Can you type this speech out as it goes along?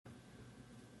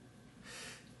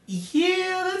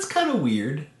Yeah, that's kind of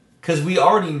weird. Because we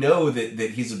already know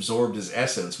that he's absorbed his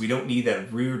essence. We don't need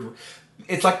that weird.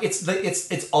 It's like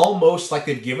it's almost like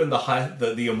they've given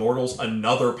the immortals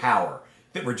another power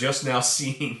that we're just now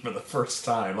seeing for the first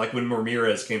time. Like when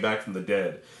Ramirez came back from the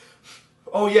dead.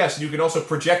 Oh yes, you can also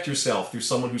project yourself through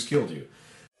someone who's killed you.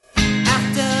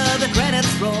 After the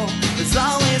credits roll, there's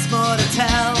always more to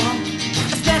tell.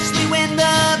 Especially when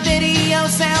the video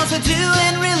sales are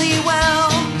doing really well.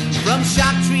 From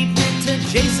Shock Treatment to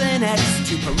Jason X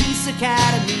to Police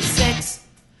Academy 6.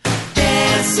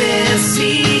 This is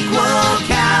Sequel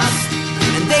Cast,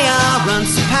 and they are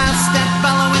unsurpassed at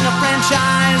following a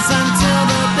franchise until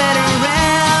the bitter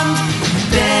end.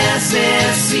 This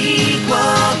is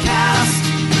Sequel Cast,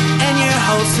 and your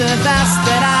hosts have asked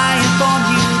that I inform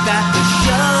you that the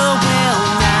show will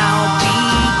now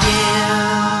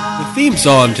begin. The theme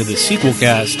song to the Sequel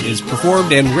Cast is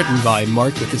performed and written by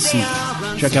Mark with a C.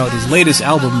 Check out his latest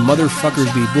album,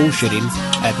 Motherfuckers Be Bullshitting,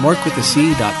 at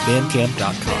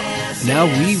markwithac.bandcamp.com. And now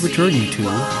we return you to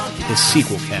the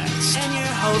Sequel Cast. And your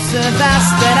hosts have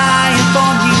asked that I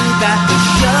inform you that the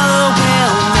show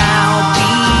will now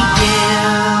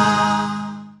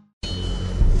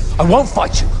begin. I won't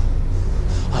fight you.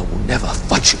 I will never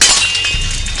fight you.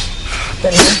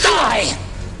 Then you die!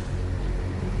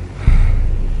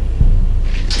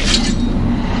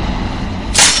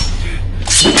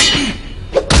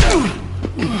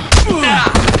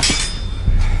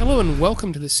 Hello and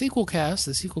welcome to the Sequel Cast.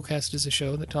 The Sequel Cast is a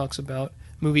show that talks about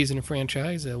movies in a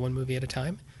franchise, one movie at a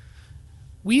time.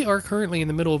 We are currently in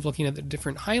the middle of looking at the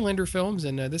different Highlander films,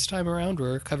 and this time around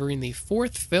we're covering the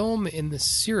fourth film in the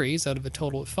series out of a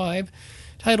total of 5,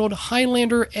 titled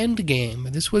Highlander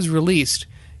Endgame. This was released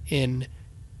in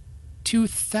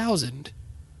 2000,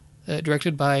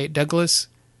 directed by Douglas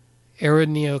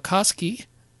Aronofsky,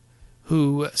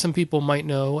 who some people might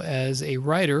know as a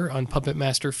writer on Puppet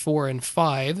Master 4 and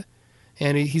 5,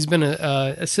 and he's been an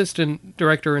assistant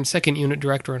director and second unit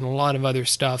director and a lot of other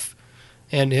stuff.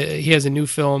 And he has a new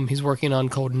film he's working on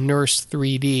called Nurse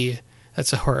 3D.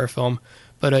 That's a horror film.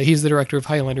 But he's the director of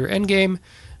Highlander Endgame,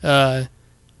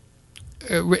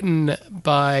 written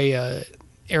by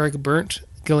Eric Berndt,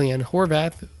 Gillian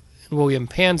Horvath, and William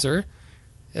Panzer,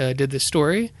 did the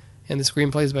story. And the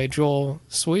screenplay is by Joel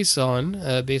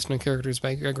Soisson, based on characters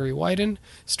by Gregory Wyden,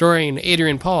 starring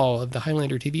Adrian Paul of the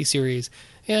Highlander TV series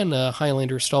and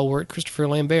Highlander stalwart Christopher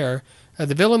Lambert.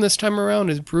 The villain this time around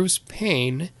is Bruce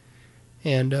Payne,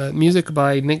 and music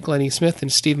by Nick Glennie Smith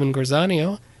and Stephen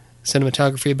Garzanio,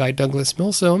 cinematography by Douglas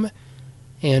Milsome,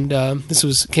 and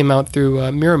this came out through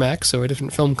Miramax, so a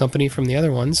different film company from the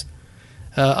other ones.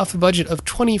 Off a budget of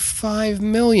 $25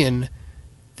 million,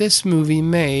 this movie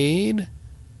made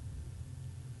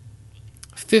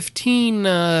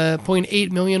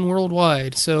 $15.8 million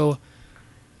worldwide, so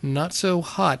not so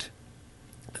hot.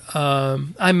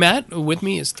 I'm Matt. With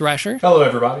me is Thrasher. Hello,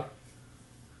 everybody.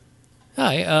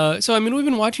 Hi. So, we've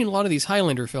been watching a lot of these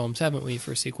Highlander films, haven't we,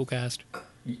 for Sequel Cast?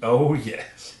 Oh,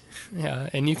 yes. Yeah,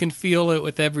 and you can feel it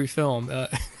with every film.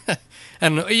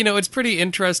 And, it's pretty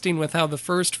interesting with how the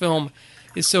first film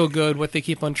is so good. What they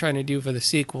keep on trying to do for the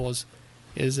sequels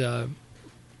is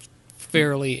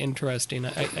fairly interesting,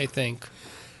 I think.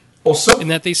 Well, in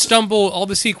that they stumble, all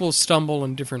the sequels stumble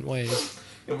in different ways.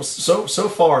 So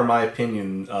far, in my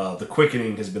opinion, The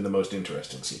Quickening has been the most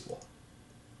interesting sequel.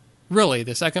 Really?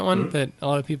 The second one that a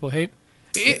lot of people hate?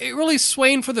 It really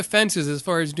swaying for the fences as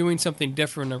far as doing something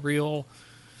different, a real,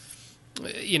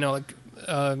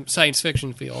 science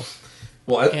fiction feel.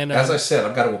 Well, as I said,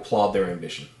 I've got to applaud their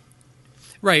ambition.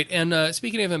 Right, and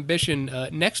speaking of ambition,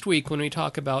 next week when we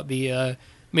talk about the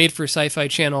made-for Sci-Fi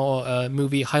Channel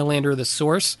movie Highlander: The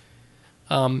Source,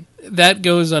 that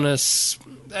goes on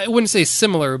I wouldn't say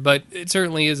similar, but it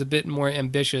certainly is a bit more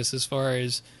ambitious as far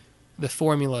as the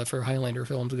formula for Highlander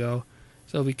films go.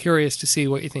 So I'll be curious to see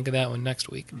what you think of that one next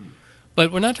week.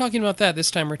 But we're not talking about that.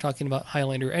 This time we're talking about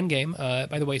Highlander Endgame.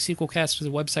 By the way, Sequelcast is a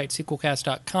website,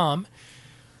 sequelcast.com.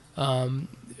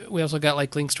 We also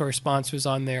got links to our sponsors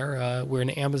on there. We're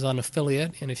an Amazon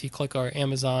affiliate, and if you click our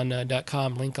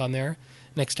Amazon.com link on there,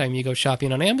 next time you go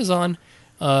shopping on Amazon,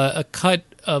 a cut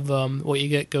of what you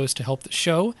get goes to help the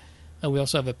show. We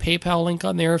also have a PayPal link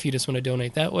on there if you just want to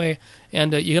donate that way.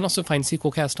 And you can also find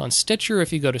Sequelcast on Stitcher.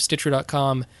 If you go to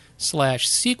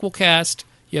stitcher.com/Sequelcast,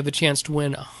 you have a chance to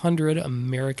win 100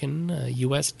 American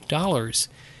US dollars.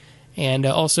 And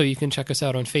also you can check us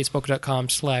out on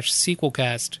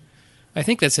Facebook.com/Sequelcast. I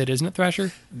think that's it, isn't it,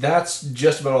 Thrasher? That's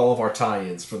just about all of our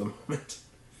tie-ins for the moment.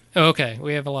 Oh, okay,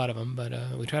 we have a lot of them, but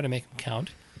we try to make them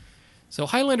count. So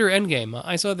Highlander Endgame,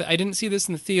 I didn't see this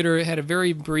in the theater. It had a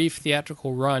very brief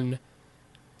theatrical run,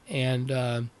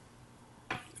 And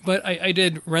but I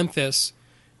did rent this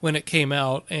when it came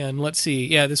out, and let's see,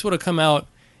 yeah, this would have come out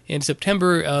in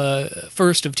September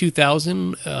 1st of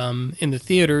 2000 in the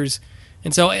theaters,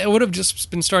 and so I would have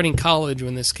just been starting college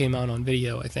when this came out on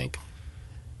video, I think.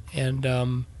 And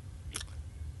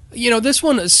this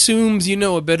one assumes you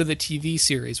know a bit of the TV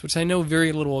series, which I know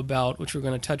very little about, which we're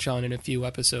going to touch on in a few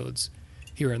episodes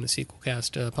here on the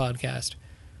Sequelcast podcast.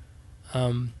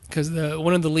 Because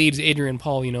one of the leads, Adrian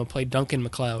Paul, played Duncan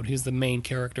MacLeod, who's the main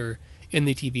character in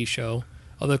the TV show.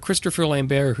 Although Christopher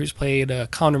Lambert, who's played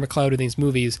Connor MacLeod in these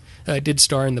movies, did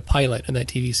star in the pilot in that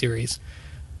TV series.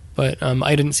 But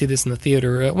I didn't see this in the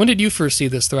theater. When did you first see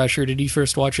this, Thrasher? Did you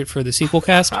first watch it for the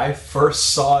Sequelcast? I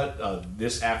first saw it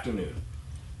this afternoon.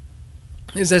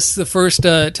 Is this the first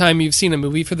time you've seen a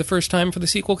movie for the first time for the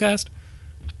Sequelcast?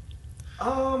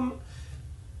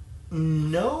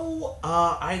 No.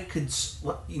 I could,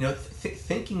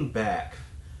 thinking back.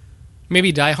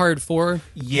 Maybe Die Hard 4?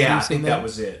 Yeah, I think that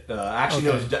was it. Actually,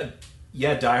 okay.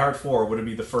 No, Die Hard 4 would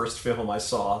be the first film I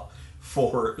saw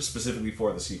specifically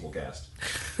for the Sequelcast.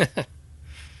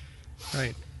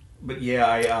 Right. But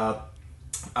yeah,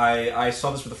 I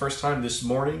saw this for the first time this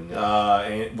morning,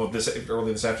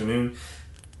 early this afternoon,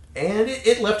 and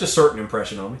it left a certain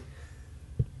impression on me.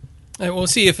 And we'll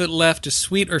see if it left a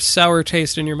sweet or sour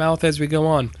taste in your mouth as we go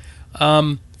on.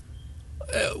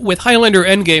 With Highlander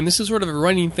Endgame, this is sort of a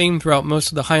running theme throughout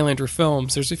most of the Highlander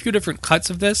films. There's a few different cuts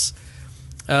of this.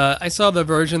 I saw the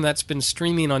version that's been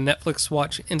streaming on Netflix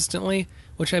Watch Instantly,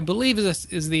 which I believe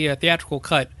is the theatrical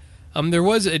cut. There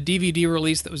was a DVD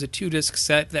release that was a 2-disc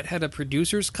set that had a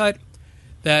producer's cut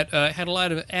that had a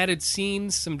lot of added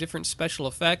scenes, some different special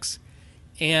effects,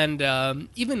 and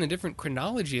even a different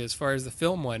chronology as far as the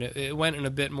film went. It went in a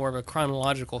bit more of a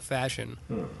chronological fashion,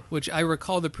 which I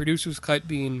recall the producer's cut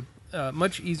being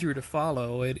much easier to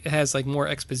follow. It has more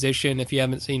exposition if you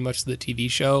haven't seen much of the TV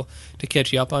show to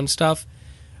catch you up on stuff.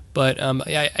 But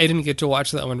I didn't get to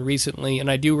watch that one recently, and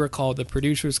I do recall the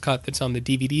producer's cut that's on the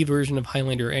DVD version of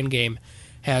Highlander Endgame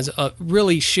has a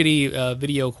really shitty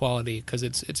video quality because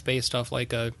it's based off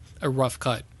a rough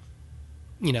cut,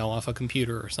 off a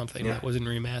computer or something that wasn't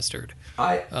remastered.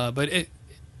 I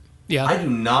do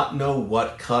not know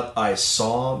what cut I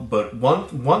saw, but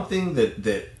one thing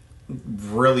that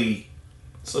really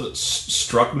sort of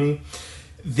struck me.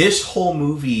 This whole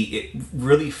movie, it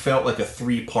really felt like a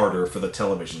 3-parter for the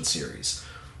television series.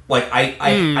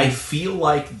 I feel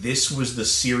like this was the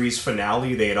series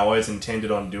finale they had always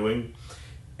intended on doing,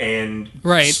 and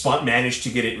managed to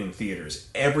get it in theaters.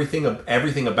 Everything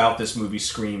about this movie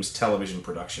screams television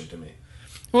production to me.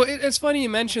 Well, it's funny you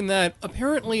mentioned that.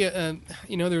 Apparently,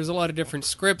 there's a lot of different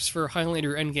scripts for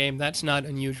Highlander Endgame. That's not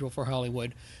unusual for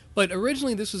Hollywood. But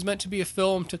originally, this was meant to be a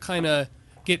film to kind of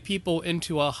get people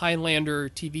into a Highlander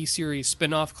TV series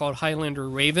spin-off called Highlander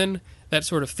Raven that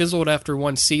sort of fizzled after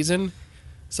one season.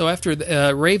 So after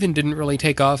Raven didn't really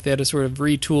take off, they had to sort of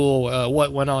retool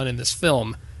what went on in this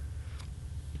film.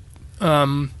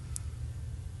 And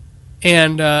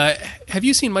have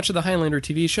you seen much of the Highlander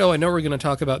TV show? I know we're going to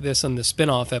talk about this on the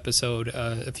spin-off episode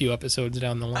a few episodes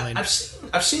down the line. I've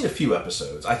seen a few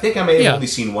episodes. I think I may have only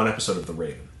seen one episode of The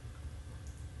Raven.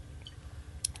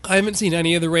 I haven't seen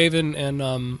any of the Raven, and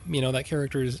that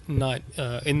character is not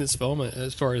in this film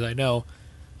as far as I know.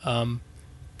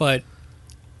 But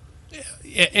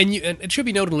it should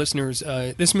be noted, listeners,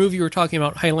 this movie we're talking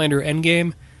about, Highlander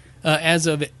Endgame, as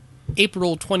of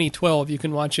April 2012, you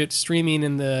can watch it streaming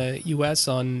in the U.S.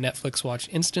 on Netflix Watch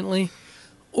Instantly,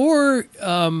 or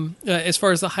as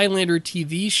far as the Highlander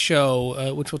TV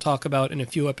show, which we'll talk about in a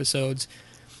few episodes,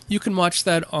 you can watch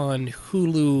that on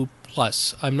Hulu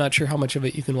Plus. I'm not sure how much of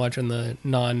it you can watch on the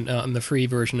on the free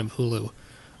version of Hulu,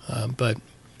 but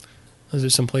those are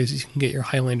some places you can get your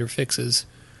Highlander fixes.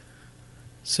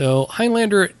 So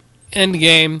Highlander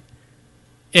Endgame,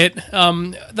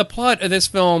 the plot of this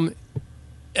film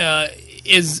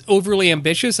is overly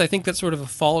ambitious. I think that's sort of a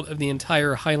fault of the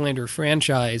entire Highlander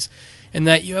franchise, and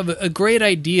that you have a great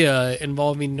idea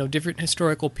involving different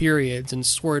historical periods and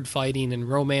sword fighting and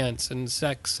romance and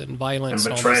sex and violence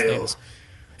and betrayal. All these things.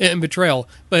 And betrayal.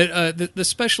 But the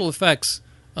special effects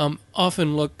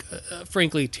often look,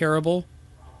 frankly, terrible.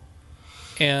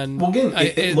 And again,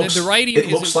 the writing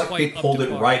it looks like they pulled it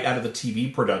right out of the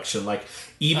TV production.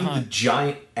 Even the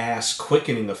giant ass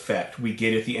quickening effect we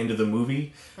get at the end of the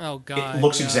movie, it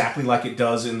looks exactly like it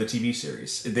does in the TV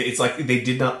series. It's like they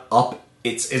did not up.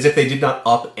 It's as if they did not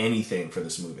up anything for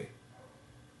this movie.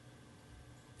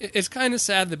 It's kind of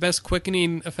sad. The best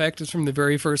quickening effect is from the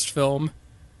very first film.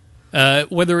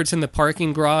 Whether it's in the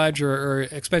parking garage or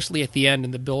especially at the end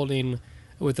in the building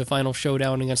with the final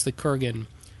showdown against the Kurgan.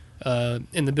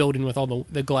 in the building with all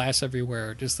the glass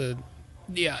everywhere. Just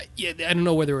yeah, I don't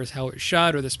know whether it was how it was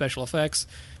shot or the special effects,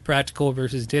 practical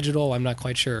versus digital. I'm not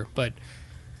quite sure, but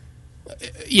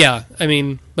yeah, I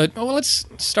mean, but let's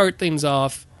start things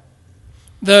off.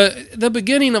 The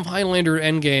beginning of Highlander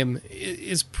Endgame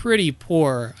is pretty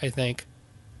poor, I think,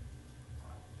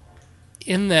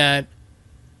 in that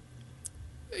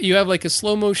you have like a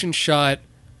slow motion shot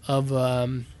of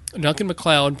Duncan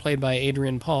MacLeod, played by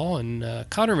Adrian Paul, and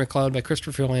Connor MacLeod by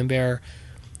Christopher Lambert,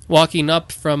 walking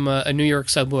up from a New York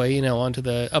subway,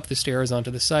 up the stairs onto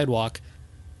the sidewalk,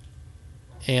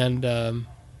 and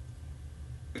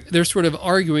they're sort of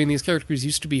arguing. These characters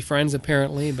used to be friends,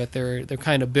 apparently, but they're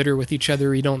kind of bitter with each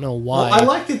other. You don't know why. Well, I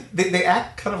like that they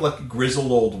act kind of like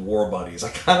grizzled old war buddies. I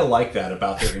kind of like that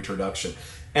about their introduction,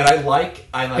 and I like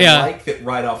that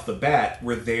right off the bat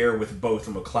we're there with both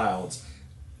the MacLeods.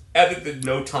 Evident that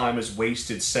no time is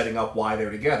wasted setting up why they're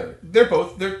together. They're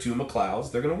two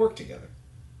MacLeods. They're going to work together,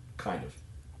 kind of.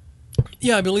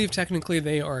 Yeah, I believe technically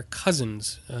they are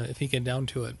cousins, if you get down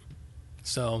to it.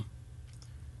 So.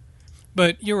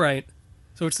 But you're right.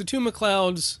 So it's the two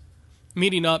MacLeods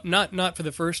meeting up, not for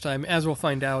the first time, as we'll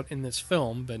find out in this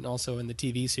film, but also in the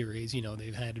TV series.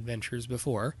 They've had adventures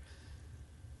before.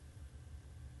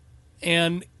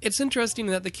 And it's interesting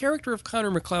that the character of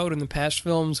Connor MacLeod in the past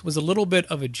films was a little bit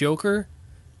of a joker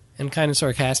and kind of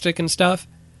sarcastic and stuff.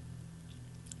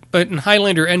 But in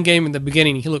Highlander Endgame, in the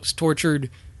beginning, he looks tortured.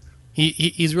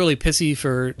 He's really pissy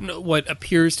for what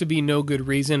appears to be no good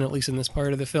reason, at least in this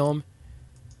part of the film.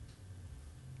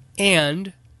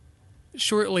 And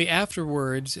shortly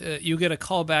afterwards, you get a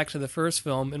call back to the first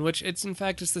film, in which it's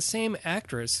the same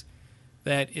actress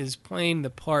that is playing the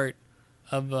part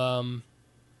of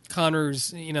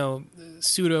Connor's,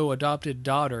 pseudo-adopted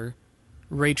daughter,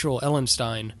 Rachel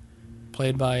Ellenstein,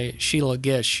 played by Sheila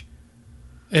Gish,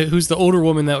 who's the older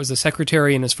woman that was the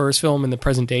secretary in his first film in the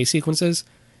present-day sequences.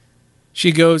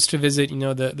 She goes to visit,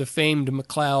 the famed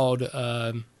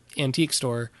MacLeod antique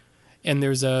store, and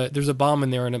there's a bomb in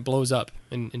there and it blows up,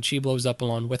 and she blows up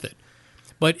along with it.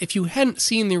 But if you hadn't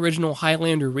seen the original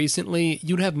Highlander recently,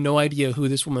 you'd have no idea who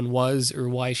this woman was or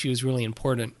why she was really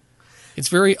important. It's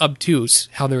very obtuse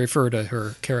how they refer to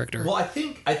her character. Well, I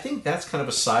think that's kind of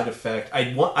a side effect.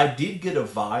 I did get a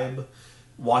vibe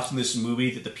watching this movie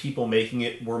that the people making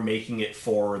it were making it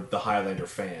for the Highlander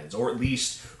fans, or at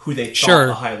least who they thought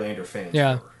the Highlander fans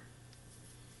were.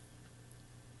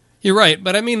 You're right,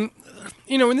 but I mean,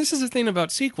 and this is the thing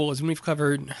about sequels, and we've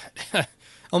covered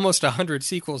almost 100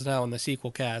 sequels now in the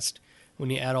sequel cast, when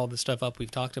you add all the stuff up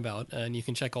we've talked about. And you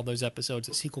can check all those episodes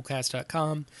at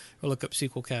sequelcast.com, or look up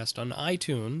Sequelcast on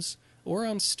iTunes, or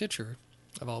on Stitcher,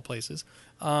 of all places.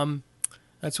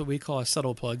 That's what we call a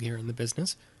subtle plug here in the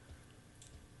business.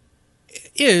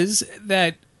 Is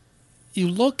that you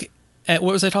look at,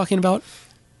 what was I talking about?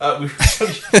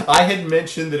 I had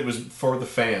mentioned that it was for the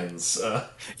fans.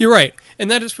 You're right,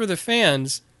 and that is for the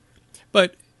fans.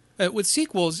 But with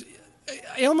sequels,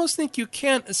 I almost think you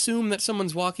can't assume that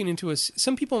someone's walking into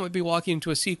some people might be walking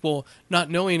into a sequel not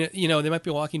knowing it. They might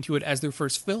be walking to it as their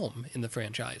first film in the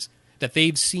franchise that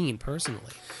they've seen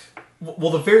personally.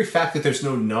 Well, the very fact that there's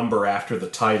no number after the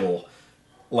title,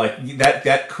 like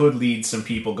that could lead some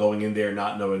people going in there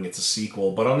not knowing it's a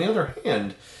sequel. But on the other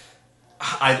hand,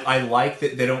 I like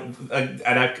that they don't, and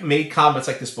I've made comments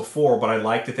like this before, but I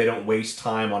like that they don't waste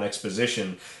time on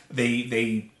exposition.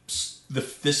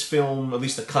 This film, at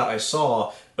least the cut I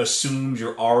saw, assumes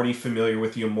you're already familiar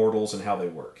with the Immortals and how they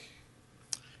work.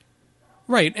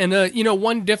 Right, and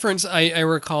one difference I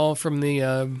recall from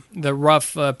the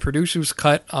rough producer's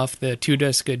cut off the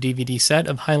 2-disc DVD set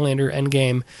of Highlander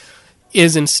Endgame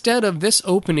is, instead of this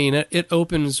opening, it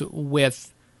opens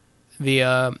with the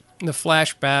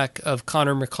flashback of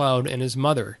Connor MacLeod and his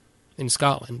mother in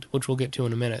Scotland, which we'll get to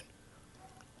in a minute.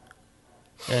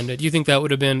 And do you think that would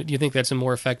have been? Do you think that's a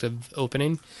more effective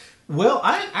opening? Well,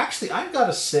 I've got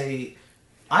to say,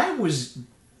 I was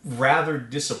rather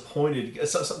disappointed.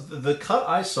 The cut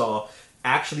I saw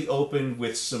actually opened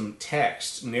with some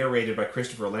text narrated by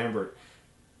Christopher Lambert.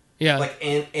 Yeah.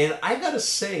 And I got to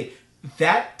say,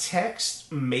 that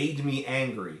text made me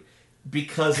angry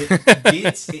because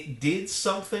it did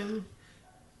something.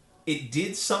 It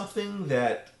did something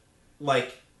that,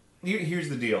 like, here's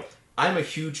the deal. I'm a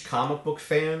huge comic book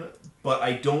fan, but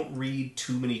I don't read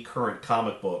too many current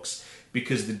comic books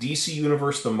because the DC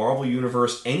Universe, the Marvel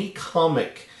Universe, any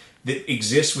comic that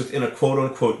exists within a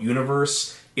quote-unquote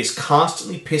universe is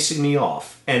constantly pissing me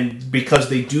off. And because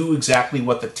they do exactly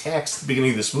what the text at the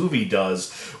beginning of this movie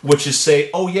does, which is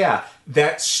say, oh yeah,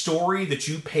 that story that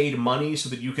you paid money so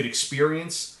that you could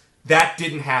experience, that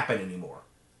didn't happen anymore.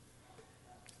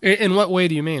 In what way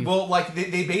do you mean? Well, like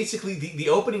they basically the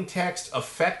opening text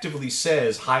effectively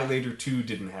says Highlander 2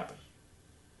 didn't happen.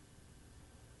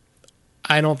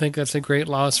 I don't think that's a great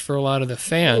loss for a lot of the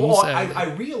fans. Well, I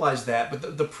realize that,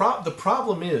 but the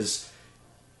problem is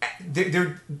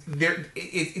they're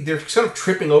sort of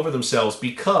tripping over themselves,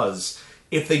 because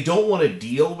if they don't want to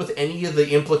deal with any of the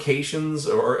implications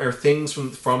or things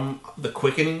from the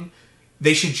quickening,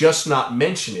 they should just not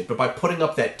mention it. But by putting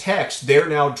up that text, they're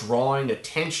now drawing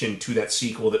attention to that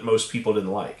sequel that most people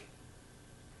didn't like.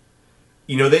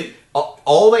 You know,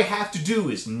 all they have to do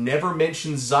is never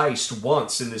mention Zeist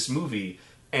once in this movie,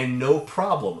 and no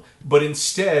problem. But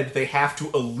instead, they have to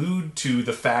allude to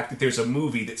the fact that there's a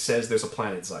movie that says there's a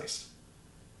planet Zeist.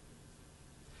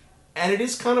 And it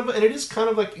is kind of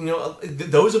like, you know,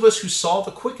 those of us who saw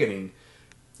The Quickening,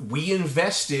 we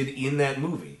invested in that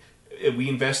movie. We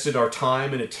invested our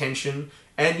time and attention.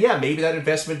 And yeah, maybe that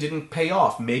investment didn't pay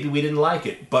off. Maybe we didn't like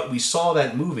it. But we saw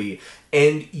that movie,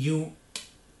 and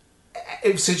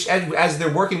as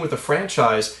they're working with a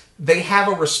franchise, they have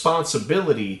a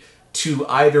responsibility to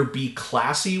either be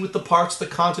classy with the parts of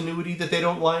the continuity that they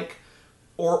don't like,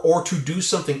 or to do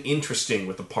something interesting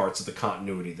with the parts of the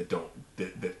continuity that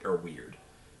are weird.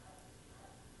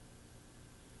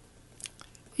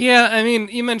 Yeah, I mean,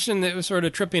 you mentioned that it was sort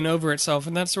of tripping over itself,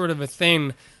 and that's sort of a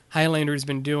thing Highlander's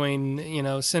been doing, you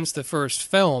know, since the first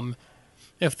film.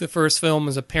 If the first film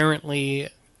was apparently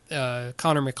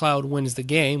Connor McLeod wins the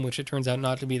game, which it turns out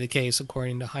not to be the case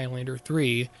according to Highlander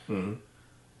 3,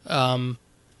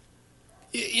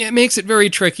 it makes it very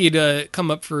tricky to come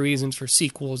up for reasons for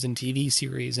sequels and TV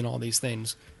series and all these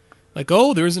things. Like,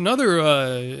 oh, there's another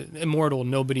Immortal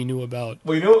nobody knew about.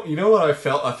 Well, you know what I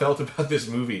felt about this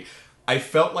movie? I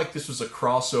felt like this was a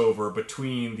crossover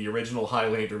between the original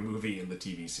Highlander movie and the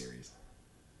TV series.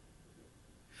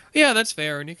 Yeah, that's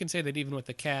fair, and you can say that even with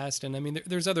the cast, and I mean,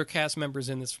 there's other cast members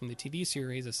in this from the TV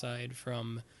series aside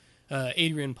from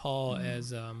Adrian Paul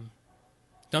as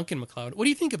Duncan MacLeod. What do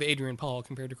you think of Adrian Paul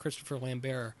compared to Christopher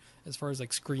Lambert as far as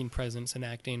like screen presence and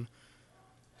acting?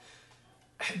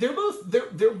 They both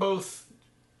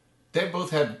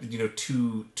have, you know,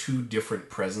 two different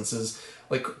presences.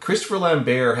 Like Christopher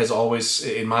Lambert has always,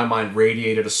 in my mind,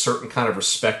 radiated a certain kind of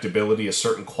respectability, a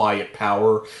certain quiet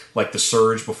power, like the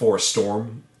surge before a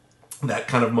storm, that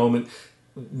kind of moment.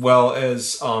 Well,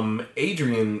 as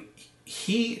Adrian,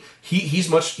 he's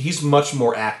much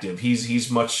more active.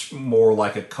 He's much more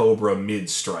like a cobra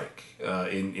mid-strike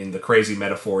in the crazy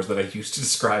metaphors that I used to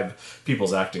describe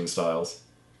people's acting styles.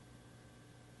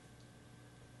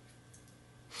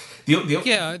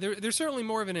 There's certainly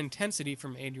more of an intensity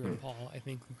from Adrian Paul, I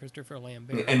think, than Christopher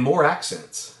Lambert. And more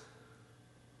accents.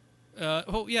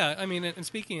 Oh, yeah, I mean, and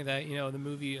speaking of that, you know, the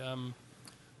movie,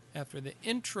 after the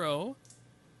intro,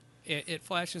 it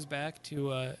flashes back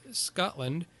to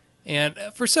Scotland, and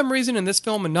for some reason in this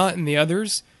film and not in the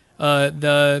others,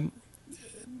 the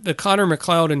Connor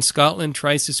MacLeod in Scotland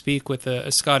tries to speak with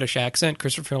a Scottish accent.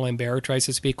 Christopher Lambert tries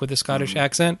to speak with a Scottish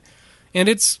accent, and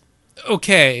it's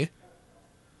okay.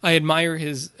 I admire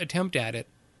his attempt at it,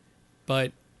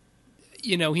 but,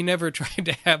 you know, he never tried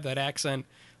to have that accent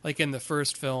like in the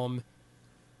first film.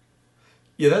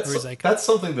 Yeah, that's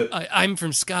something that... I'm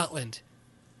from Scotland.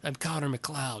 I'm Connor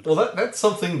MacLeod. Well, that's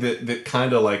something that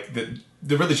kind of like... that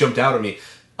really jumped out at me,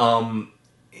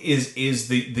 is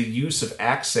the use of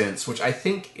accents, which I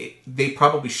think they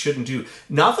probably shouldn't do.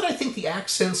 Not that I think the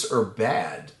accents are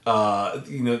bad.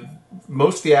 You know,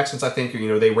 most of the accents I think are, you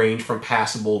know, they range from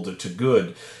passable to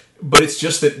good. But it's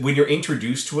just that when you're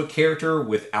introduced to a character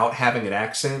without having an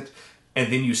accent,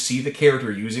 and then you see the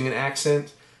character using an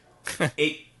accent,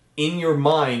 in your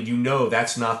mind, you know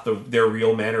that's not their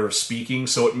real manner of speaking,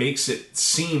 so it makes it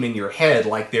seem in your head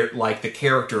like the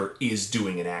character is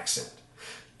doing an accent.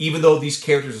 Even though these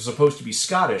characters are supposed to be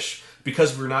Scottish,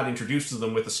 because we're not introduced to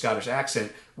them with a Scottish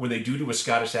accent, when they do a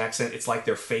Scottish accent, it's like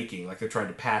they're faking, like they're trying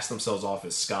to pass themselves off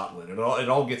as Scotland. It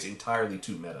all gets entirely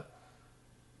too meta.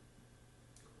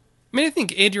 I mean, I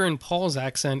think Adrian Paul's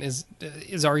accent is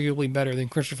arguably better than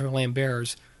Christopher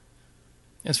Lambert's,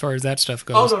 as far as that stuff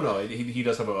goes. Oh, no. He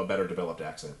does have a better developed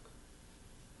accent.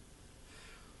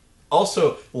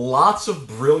 Also, lots of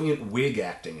brilliant wig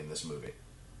acting in this movie.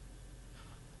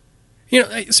 You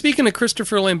know, speaking of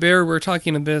Christopher Lambert, we were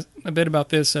talking a bit about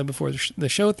this before the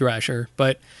show Thrasher,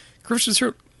 but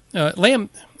Christopher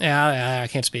I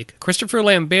can't speak. Christopher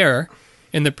Lambert,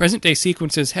 in the present-day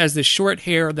sequences, has this short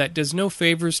hair that does no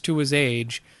favors to his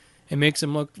age and makes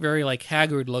him look very, like,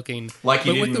 haggard-looking. Like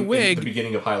he did in the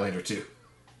beginning of Highlander 2.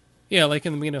 Yeah, like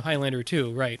in the beginning of Highlander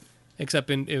 2, right. Except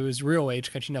it was real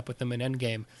age catching up with them in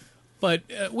Endgame. But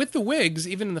with the wigs,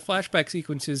 even in the flashback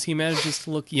sequences, he manages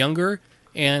to look younger,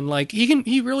 and like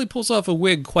he really pulls off a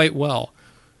wig quite well,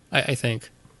 I think.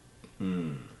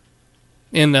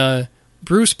 And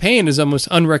Bruce Payne is almost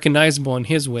unrecognizable in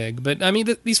his wig. But I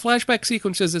mean, these flashback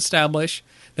sequences establish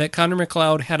that Connor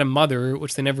McLeod had a mother,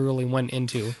 which they never really went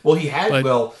into. Well, he had. But,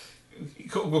 well,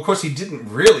 of course, he didn't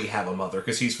really have a mother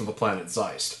because he's from the planet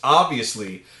Zeist.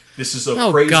 Obviously, this is a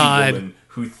crazy woman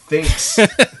who thinks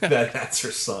that that's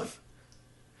her son.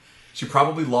 She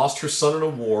probably lost her son in a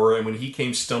war, and when he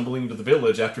came stumbling to the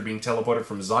village after being teleported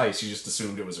from Zeist, she just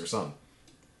assumed it was her son.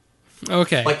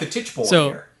 Okay. Like the Titchborn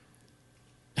here.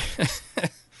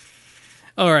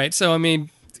 All right, so I mean,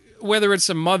 whether it's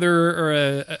a mother or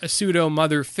a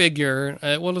pseudo-mother figure,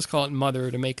 we'll just call it mother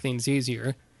to make things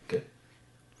easier. Okay.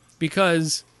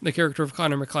 Because the character of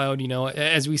Connor McLeod, you know,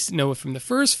 as we know from the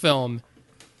first film,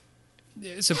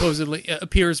 supposedly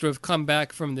appears to have come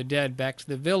back from the dead back to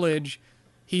the village.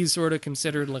 He's sort of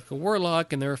considered like a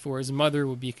warlock, and therefore his mother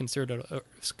would be considered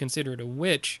a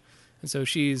witch. And so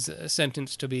she's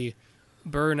sentenced to be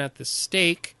burned at the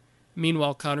stake.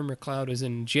 Meanwhile, Connor McLeod is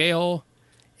in jail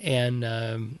and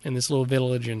in this little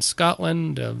village in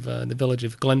Scotland, of the village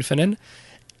of Glenfinnan.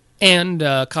 And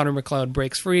Connor McLeod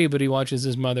breaks free, but he watches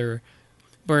his mother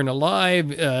burn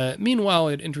alive. Meanwhile,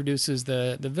 it introduces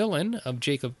the villain of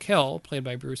Jacob Kell, played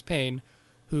by Bruce Payne,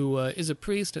 who is a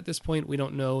priest. At this point, we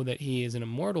don't know that he is an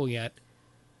immortal yet.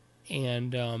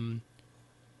 And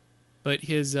but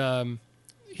his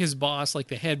boss, like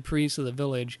the head priest of the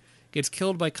village, gets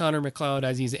killed by Connor McLeod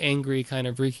as he's angry, kind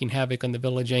of wreaking havoc on the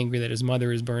village, angry that his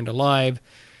mother is burned alive.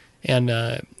 And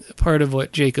part of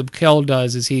what Jacob Kell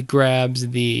does is he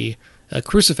grabs the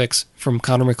crucifix from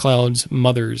Connor McLeod's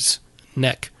mother's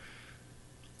neck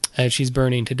as she's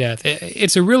burning to death.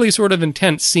 It's a really sort of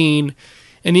intense scene,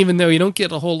 and even though you don't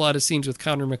get a whole lot of scenes with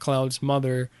Connor McLeod's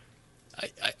mother,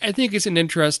 I think it's an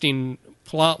interesting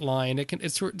plot line.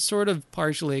 It sort of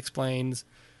partially explains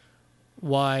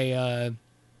why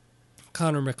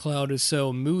Connor McLeod is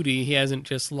so moody. He hasn't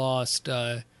just lost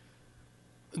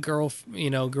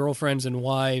girlfriends and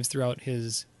wives throughout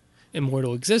his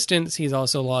immortal existence. He's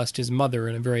also lost his mother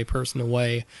in a very personal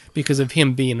way because of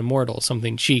him being immortal,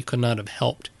 something she could not have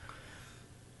helped.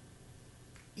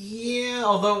 Yeah,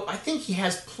 although I think he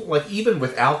has, even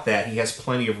without that, he has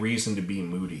plenty of reason to be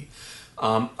moody.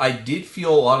 I did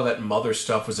feel a lot of that mother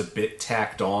stuff was a bit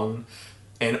tacked on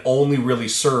and only really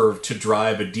served to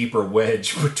drive a deeper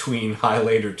wedge between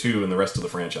Highlander 2 and the rest of the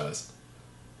franchise.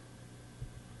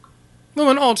 Well,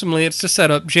 and ultimately it's to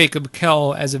set up Jacob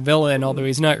Kell as a villain, although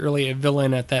he's not really a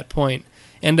villain at that point.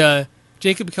 And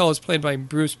Jacob Kell is played by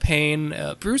Bruce Payne.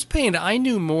 Bruce Payne, I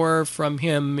knew more from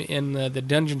him in the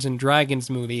Dungeons & Dragons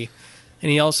movie,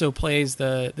 and he also plays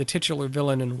the titular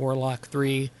villain in Warlock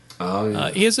 3. Oh,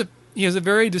 yeah. He has a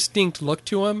very distinct look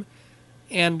to him,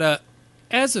 and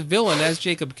as a villain, as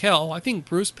Jacob Kell, I think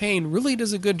Bruce Payne really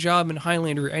does a good job in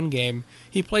Highlander Endgame.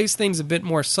 He plays things a bit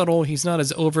more subtle. He's not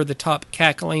as over-the-top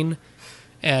cackling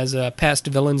as past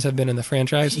villains have been in the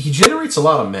franchise. He generates a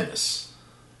lot of menace.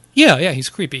 Yeah, he's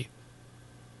creepy.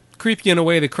 Creepy in a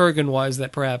way that Kurgan was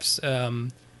that perhaps,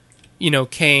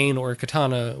 Kane or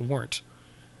Katana weren't.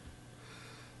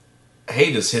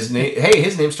 His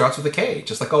name starts with a K,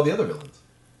 just like all the other villains.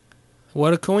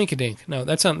 What a coinkydink. No,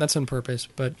 that's on purpose,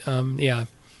 but, yeah.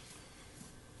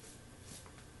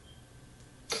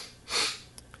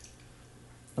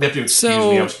 You have to excuse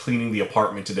me, I was cleaning the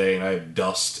apartment today and I have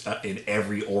dust in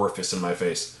every orifice in my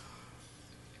face.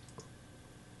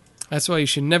 That's why you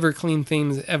should never clean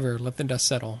things ever. Let the dust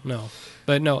settle. No.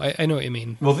 But no, I know what you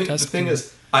mean. Well, the thing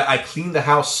is, I cleaned the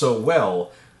house so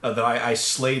well that I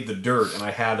slayed the dirt and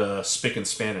I had a spick and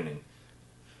spanning.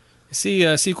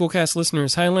 See, Sequel Cast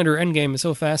listeners, Highlander Endgame is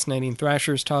so fascinating.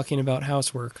 Thrasher's talking about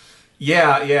housework.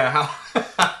 Yeah.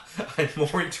 I'm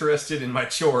more interested in my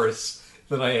chores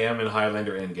than I am in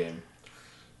Highlander Endgame.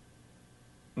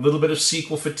 A little bit of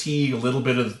sequel fatigue, a little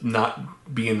bit of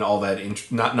not being all that,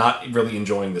 not really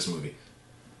enjoying this movie.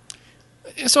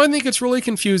 So I think it's really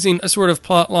confusing, a sort of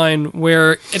plot line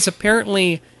where it's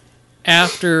apparently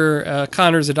after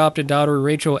Connor's adopted daughter,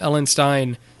 Rachel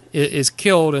Ellenstein, is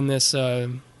killed in this,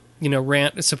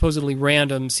 supposedly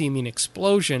random seeming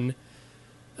explosion,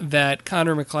 that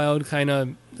Connor McLeod kind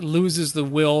of loses the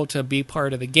will to be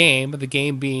part of the game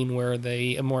being where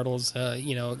the immortals,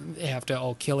 they have to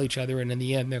all kill each other, and in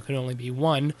the end there can only be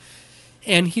one.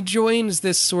 And he joins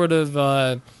this sort of,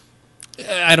 I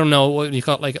don't know, what you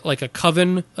call it, like a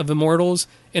coven of immortals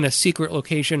in a secret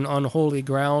location on holy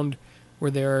ground where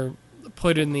they're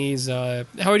put in these, how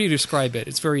would you describe it?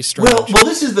 It's very strange. Well,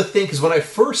 this is the thing, because when I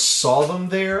first saw them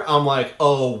there, I'm like,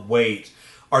 oh, wait.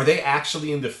 are they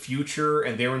actually in the future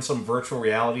and they're in some virtual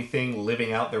reality thing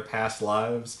living out their past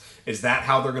lives? Is that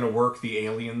how they're going to work the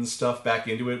alien stuff back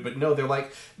into it? But no, they're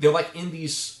like in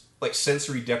these like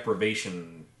sensory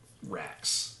deprivation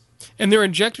racks. And they're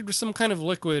injected with some kind of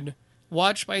liquid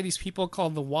watched by these people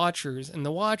called the Watchers. And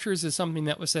the Watchers is something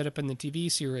that was set up in the TV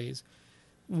series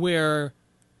where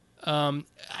I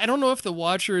don't know if the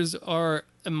Watchers are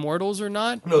immortals or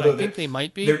not. No, I think they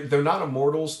might be. They're not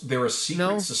immortals. They're a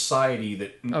secret society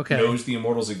that knows the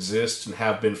immortals exist and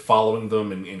have been following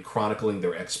them and chronicling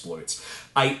their exploits.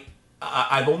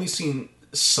 I've only seen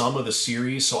some of the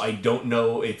series, so I don't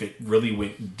know if it really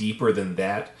went deeper than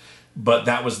that. But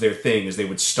that was their thing, is they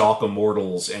would stalk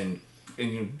immortals and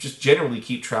just generally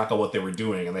keep track of what they were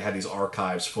doing. And they had these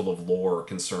archives full of lore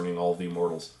concerning all of the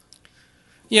immortals.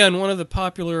 Yeah, and one of the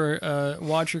popular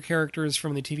Watcher characters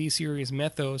from the TV series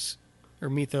Mythos,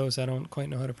 I don't quite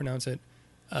know how to pronounce it,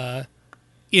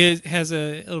 has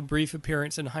a little brief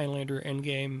appearance in Highlander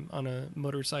Endgame on a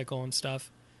motorcycle and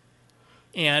stuff.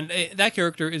 And that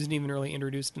character isn't even really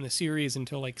introduced in the series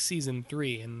until like season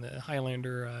 3, and the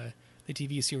Highlander, the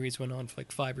TV series went on for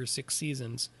like 5 or 6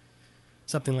 seasons.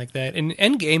 Something like that. And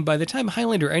Endgame, by the time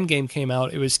Highlander Endgame came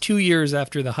out, it was 2 years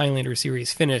after the Highlander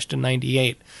series finished in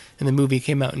 98, and the movie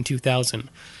came out in 2000.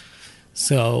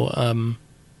 So, I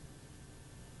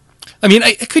mean,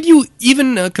 could you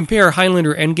even compare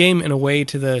Highlander Endgame in a way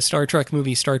to the Star Trek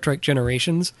movie Star Trek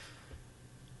Generations?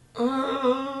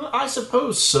 I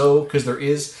suppose so, because there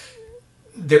is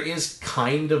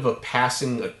kind of the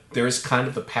passing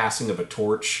of a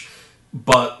torch.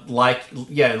 But like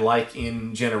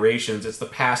in Generations, it's the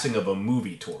passing of a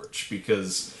movie torch,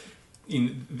 because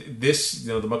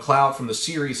the MacLeod from the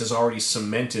series has already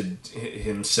cemented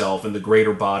himself in the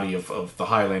greater body of the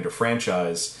Highlander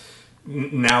franchise.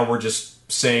 Now we're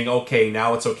just saying, okay,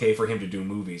 now it's okay for him to do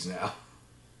movies now.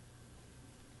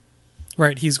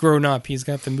 Right, he's grown up. He's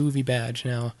got the movie badge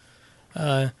now.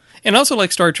 And also,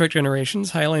 like Star Trek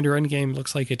Generations, Highlander Endgame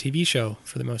looks like a TV show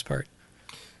for the most part.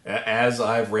 As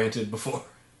I've ranted before.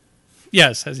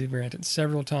 Yes, as you've ranted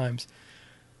several times.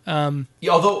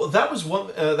 Although that was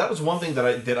one thing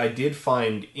that I did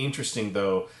find interesting,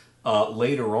 though,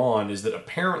 later on, is that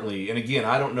apparently, and again,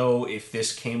 I don't know if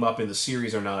this came up in the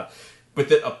series or not, but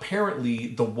that apparently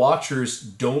the Watchers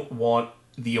don't want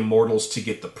the Immortals to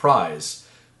get the prize,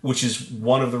 which is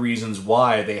one of the reasons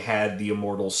why they had the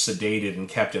Immortals sedated and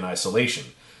kept in isolation,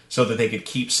 so that they could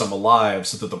keep some alive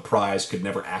so that the prize could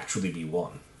never actually be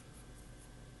won.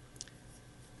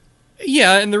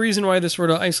 Yeah, and the reason why this sort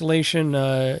of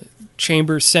isolation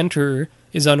chamber center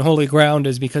is unholy ground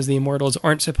is because the Immortals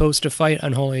aren't supposed to fight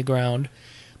unholy ground.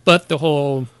 But the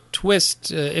whole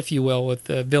twist, if you will, with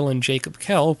the villain Jacob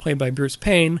Kell, played by Bruce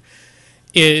Payne,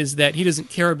 is that he doesn't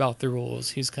care about the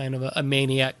rules. He's kind of a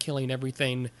maniac killing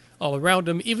everything all around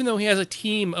him, even though he has a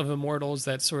team of Immortals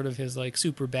that's sort of his like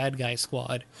super bad guy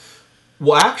squad.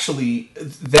 Well, actually,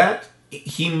 that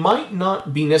he might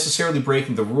not be necessarily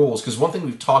breaking the rules, because one thing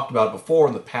we've talked about before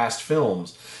in the past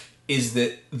films is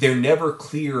that they're never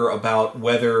clear about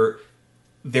whether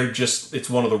it's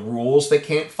one of the rules they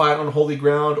can't fight on holy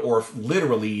ground, or if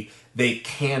literally they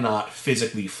cannot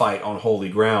physically fight on holy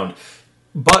ground.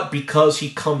 But because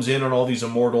he comes in on all these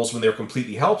Immortals when they're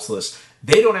completely helpless,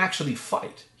 they don't actually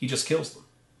fight. He just kills them.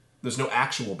 There's no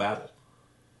actual battle.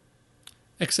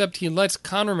 Except he lets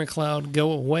Connor MacLeod go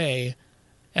away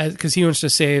because he wants to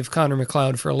save Connor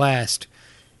MacLeod for last.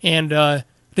 And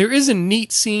there is a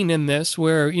neat scene in this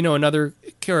where, another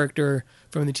character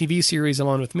from the TV series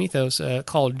along with Mythos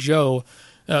called Joe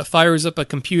fires up a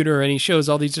computer, and he shows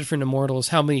all these different Immortals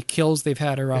how many kills they've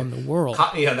had around the world.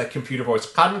 Yeah, that computer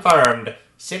voice. Confirmed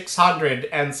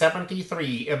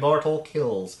 673 immortal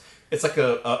kills. It's like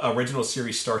a original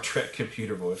series Star Trek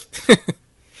computer voice.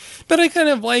 But I kind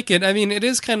of like it. I mean, it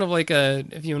is kind of like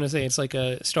if you want to say, it's like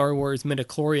a Star Wars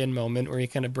midichlorian moment where you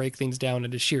kind of break things down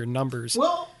into sheer numbers.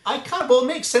 Well, it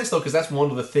makes sense, though, because that's one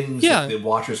of the things that the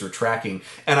Watchers are tracking.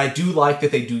 And I do like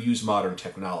that they do use modern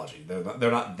technology.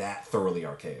 They're not that thoroughly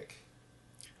archaic.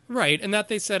 Right, and that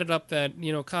they set it up that,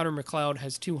 Connor MacLeod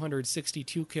has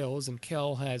 262 kills and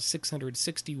Kell has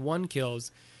 661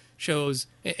 kills. Shows,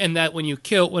 and that when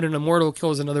an Immortal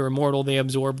kills another Immortal, they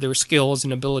absorb their skills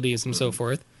and abilities and so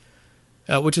forth.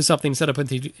 Which is something set up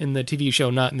in the TV show,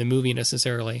 not in the movie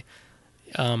necessarily.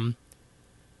 That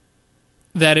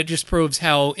it just proves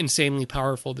how insanely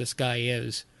powerful this guy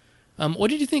is. What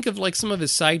did you think of some of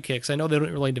his sidekicks? I know they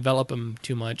don't really develop them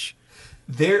too much.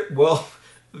 It's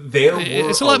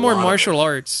a lot more martial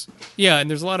arts. Yeah, and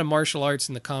there's a lot of martial arts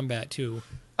in the combat too.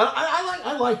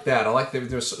 I like that. I like that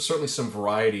there's certainly some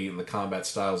variety in the combat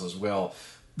styles as well.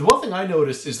 The one thing I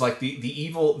noticed is like the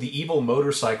evil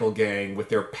motorcycle gang with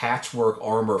their patchwork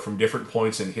armor from different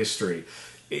points in history.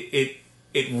 It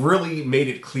really made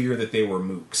it clear that they were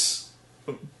mooks.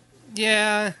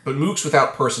 Yeah. But mooks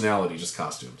without personality, just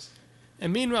costumes.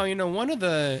 And meanwhile, one of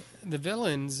the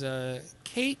villains,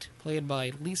 Kate, played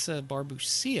by Lisa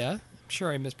Barbucia, I'm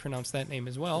sure I mispronounced that name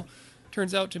as well,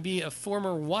 turns out to be a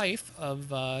former wife of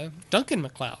Duncan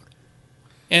MacLeod.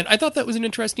 And I thought that was an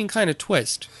interesting kind of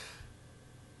twist.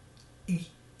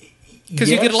 Because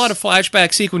you get a lot of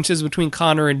flashback sequences between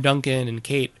Connor and Duncan and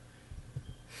Kate.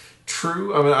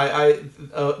 True. I mean,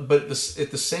 but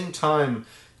at the same time,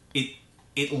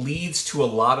 it leads to a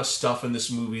lot of stuff in this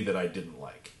movie that I didn't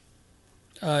like.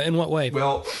 In what way?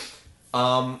 Well,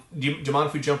 do you mind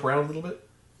if we jump around a little bit?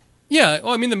 Yeah.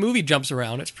 Well, I mean, the movie jumps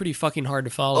around. It's pretty fucking hard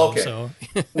to follow. Okay. So.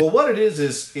 Well, what it is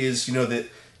that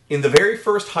in the very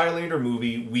first Highlander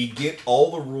movie, we get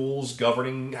all the rules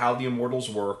governing how the Immortals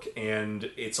work,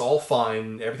 and it's all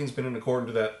fine. Everything's been in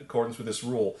accordance with this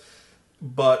rule.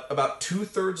 But about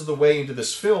 2/3 of the way into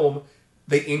this film,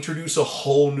 they introduce a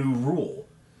whole new rule,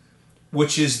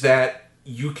 which is that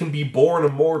you can be born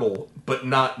immortal but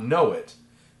not know it.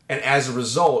 And as a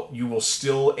result, you will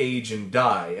still age and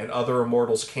die, and other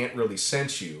immortals can't really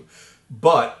sense you.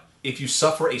 But if you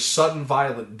suffer a sudden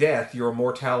violent death, your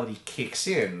immortality kicks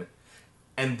in,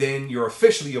 and then you're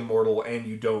officially immortal and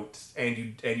you don't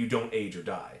age or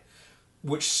die.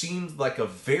 Which seemed like a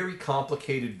very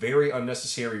complicated, very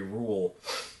unnecessary rule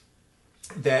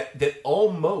that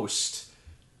almost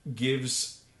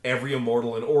gives every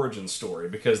immortal an origin story,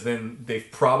 because then they've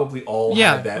probably all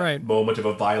had that moment of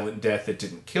a violent death that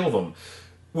didn't kill them.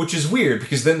 Which is weird,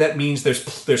 because then that means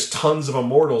there's tons of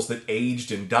immortals that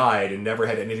aged and died and never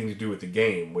had anything to do with the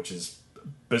game, which is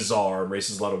bizarre and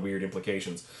raises a lot of weird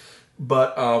implications.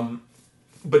 But then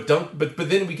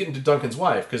we get into Duncan's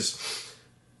wife, because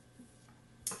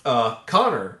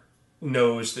Connor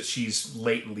knows that she's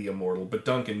latently immortal, but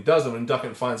Duncan doesn't. When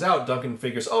Duncan finds out, Duncan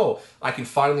figures, oh, I can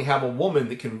finally have a woman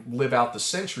that can live out the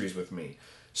centuries with me.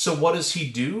 So what does he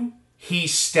do? He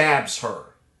stabs her.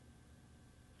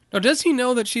 Now, does he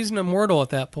know that she's an immortal at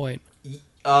that point?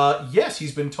 Yes,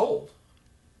 he's been told.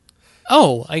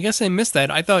 Oh, I guess I missed that.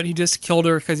 I thought he just killed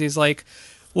her because he's like,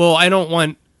 well, I don't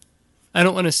want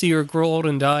to see her grow old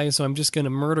and die, so I'm just going to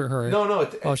murder her. No.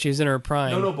 While she's in her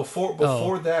prime. No.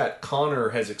 Before that,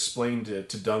 Connor has explained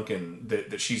to Duncan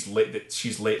that she's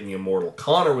latently immortal.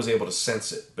 Connor was able to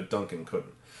sense it, but Duncan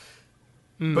couldn't.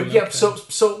 But yeah, okay.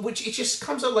 so which it just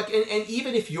comes out like, and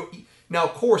even if you're now,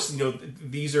 of course,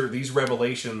 these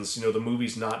revelations, the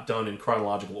movie's not done in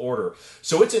chronological order,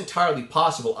 so it's entirely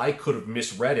possible I could have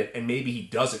misread it, and maybe he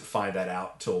doesn't find that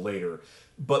out till later.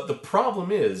 But the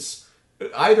problem is,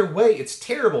 either way, it's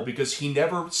terrible, because he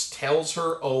never tells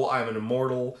her, "Oh, I'm an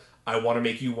immortal. I want to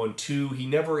make you one too." He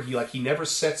never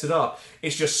sets it up.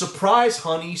 It's just, surprise,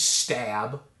 honey,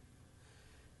 stab,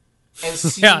 and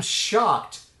seems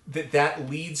shocked that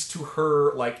leads to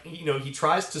her,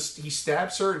 he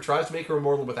stabs her and tries to make her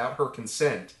immortal without her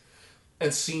consent,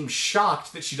 and seems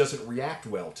shocked that she doesn't react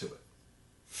well to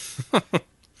it.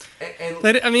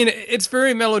 I mean, it's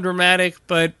very melodramatic,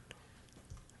 but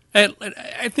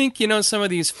I think, some of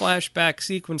these flashback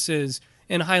sequences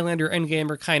in Highlander Endgame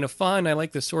are kind of fun. I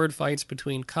like the sword fights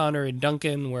between Connor and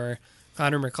Duncan, where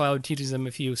Connor MacLeod teaches them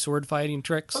a few sword fighting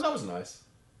tricks. Oh, that was nice.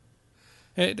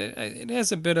 It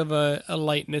has a bit of a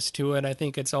lightness to it. I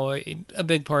think it's all a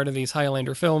big part of these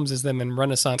Highlander films is them in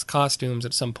Renaissance costumes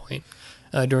at some point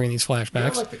during these flashbacks. Yeah,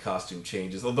 I like the costume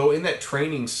changes, although in that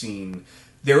training scene,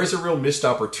 there is a real missed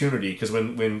opportunity, because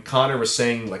when Connor was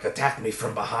saying, like, attack me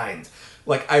from behind,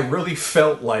 I really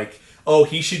felt like, oh,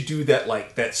 he should do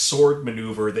that sword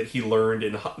maneuver that he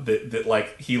learned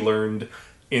he learned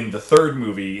in the third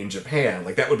movie in Japan.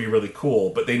 That would be really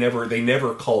cool, but they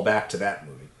never call back to that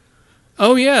movie.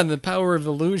 Oh yeah, the power of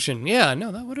illusion. Yeah,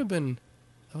 no, that would have been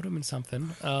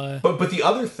something. But the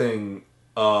other thing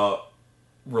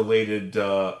related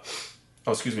to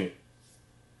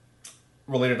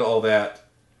all that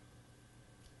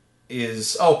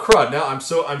is, oh crud! Now I'm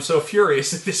so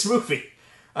furious at this movie.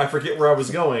 I forget where I was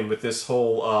going with this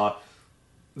whole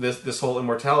this whole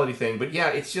immortality thing. But yeah,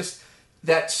 it's just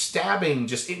that stabbing.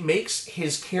 It makes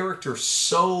his character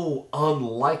so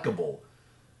unlikable.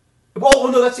 Oh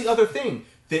no, that's the other thing.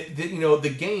 That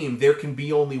the game, there can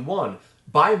be only one.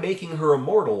 By making her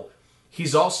immortal,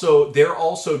 they're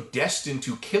also destined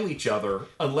to kill each other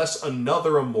unless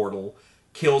another immortal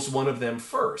kills one of them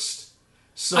first.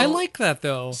 So I like that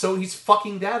though. So he's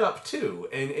fucking that up too,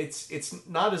 and it's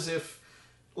not as if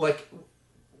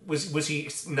was he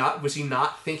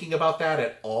not thinking about that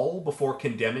at all before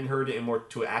condemning her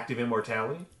to active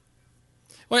immortality?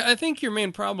 Well, I think your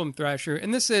main problem, Thrasher,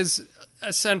 and this is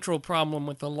a central problem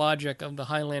with the logic of the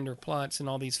Highlander plots in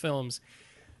all these films,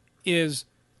 is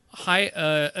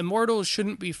immortals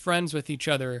shouldn't be friends with each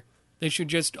other. They should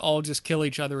just all kill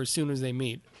each other as soon as they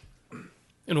meet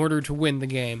in order to win the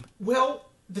game. Well,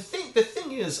 the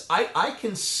thing is, I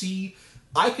can see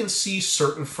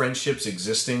certain friendships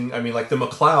existing. I mean, like the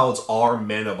McLeods are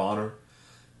men of honor.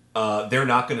 They're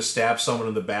not going to stab someone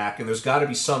in the back, and there's got to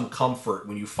be some comfort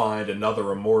when you find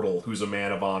another immortal who's a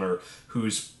man of honor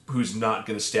who's not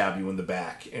going to stab you in the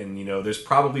back. And there's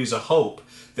probably a hope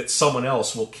that someone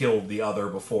else will kill the other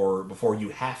before you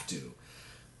have to.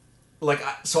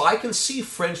 So I can see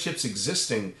friendships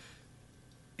existing.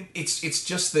 It's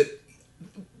just that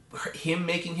him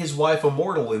making his wife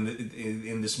immortal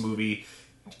in this movie,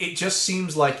 it just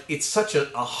seems like it's such a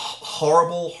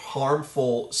horrible,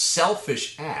 harmful,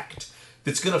 selfish act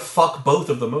that's going to fuck both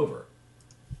of them over.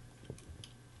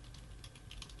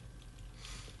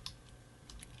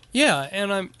 Yeah,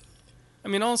 and I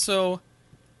mean, also,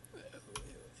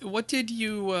 what did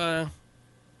you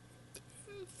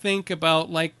think about,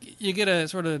 like, you get a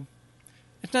sort of,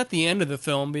 it's not the end of the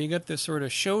film, but you get this sort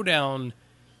of showdown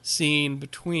scene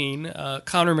between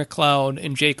Connor McLeod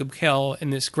and Jacob Kell in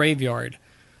this graveyard,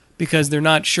 because they're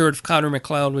not sure if Connor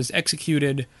McLeod was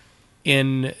executed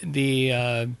in the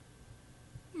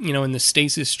in the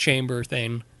stasis chamber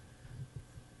thing,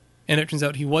 and it turns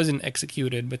out he wasn't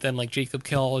executed. But then, like, Jacob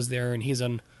Kell is there, and he's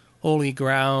on holy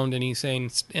ground, and he's saying,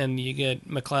 and you get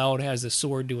McLeod has a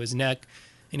sword to his neck,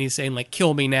 and he's saying, like,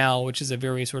 "Kill me now," which is a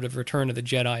very sort of Return of the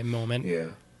Jedi moment. Yeah.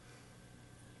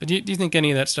 But do you think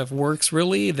any of that stuff works,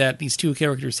 really, that these two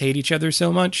characters hate each other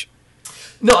so much?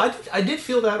 No, I did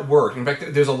feel that worked. In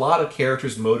fact, there's a lot of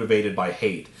characters motivated by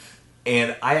hate,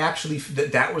 and I actually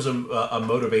that was a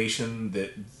motivation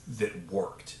that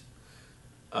worked.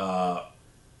 But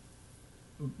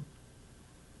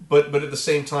at the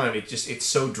same time, it's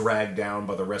so dragged down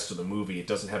by the rest of the movie. It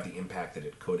doesn't have the impact that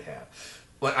it could have.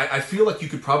 Like I feel like you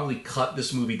could probably cut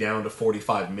this movie down to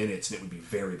 45 minutes, and it would be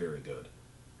very, very good.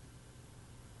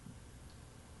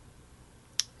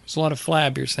 There's a lot of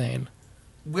flab, you're saying.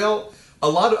 Well, a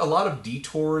lot of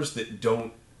detours that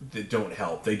don't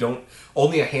help. They don't.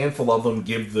 Only a handful of them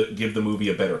give the movie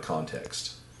a better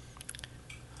context.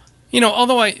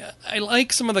 Although I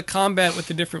like some of the combat with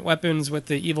the different weapons with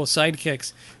the evil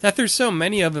sidekicks, that there's so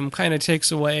many of them kind of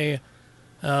takes away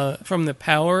from the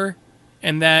power,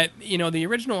 and that the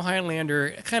original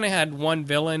Highlander kind of had one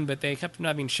villain, but they kept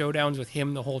having showdowns with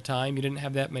him the whole time. You didn't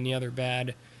have that many other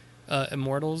bad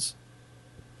immortals.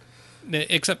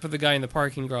 Except for the guy in the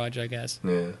parking garage, I guess.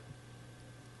 Yeah.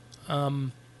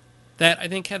 That, I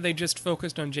think, had they just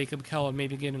focused on Jacob Kell and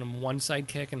maybe given him one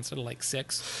sidekick instead of like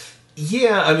 6.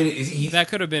 Yeah, I mean, that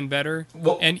could have been better.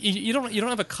 Well, and you don't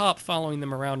have a cop following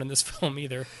them around in this film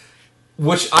either.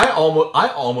 Which I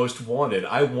almost wanted.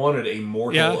 I wanted a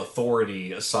mortal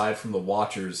authority aside from the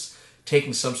Watchers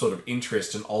taking some sort of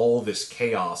interest in all this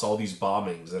chaos, all these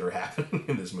bombings that are happening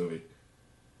in this movie.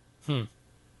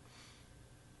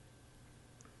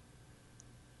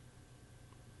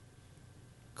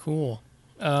 Cool.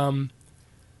 Yeah,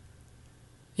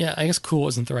 I guess cool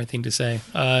isn't the right thing to say.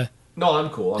 No, I'm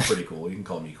cool. I'm pretty cool. You can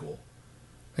call me cool.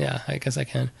 Yeah, I guess I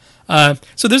can.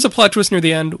 So there's a plot twist near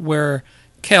the end where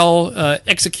Kell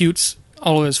executes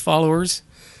all of his followers.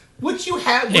 Which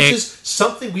is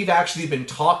something we've actually been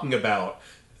talking about.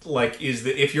 Like, is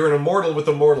that if you're an immortal with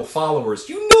immortal followers,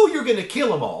 you know you're going to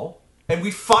kill them all. And we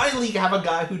finally have a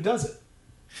guy who does it.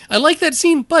 I like that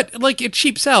scene, but like it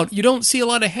cheaps out. You don't see a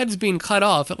lot of heads being cut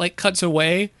off. It like cuts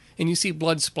away, and you see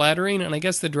blood splattering. And I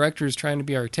guess the director is trying to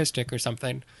be artistic or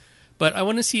something. But I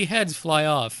want to see heads fly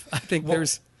off. I think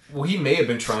there's. Well, he may have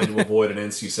been trying to avoid an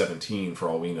NC-17 for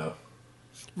all we know.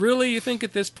 Really, you think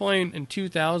at this point in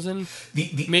 2000,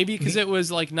 maybe because it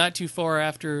was like not too far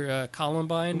after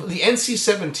Columbine. The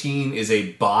NC-17 is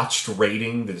a botched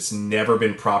rating that has never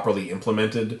been properly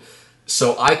implemented.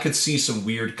 So I could see some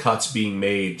weird cuts being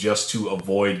made just to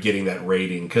avoid getting that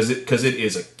rating because it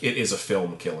is a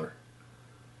film killer.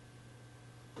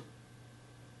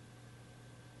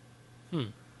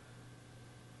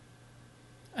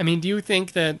 I mean, do you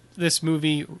think that this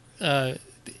movie,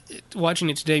 watching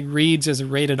it today, reads as a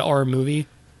rated R movie?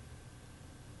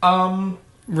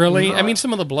 Really? No. I mean,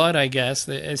 some of the blood, I guess.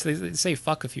 They say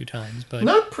fuck a few times, but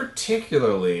not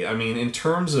particularly. I mean, in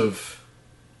terms of.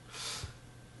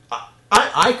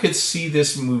 I could see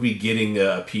this movie getting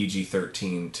a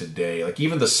PG-13 today. Like,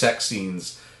 even the sex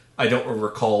scenes, I don't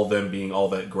recall them being all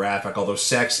that graphic, although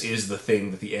sex is the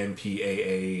thing that the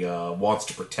MPAA wants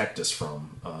to protect us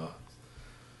from.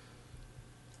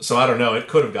 So I don't know. It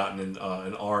could have gotten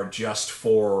an R just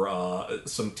for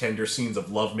some tender scenes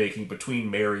of lovemaking between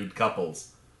married couples.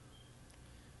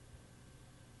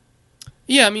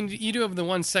 Yeah, I mean, you do have the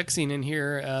one sex scene in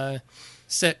here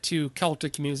set to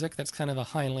Celtic music. That's kind of a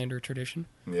Highlander tradition.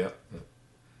 Yeah.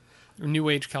 Or New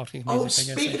Age Celtic music, I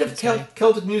guess. Speaking of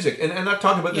Celtic music, and I've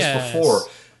talked about this before,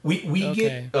 we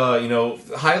get,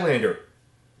 Highlander,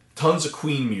 tons of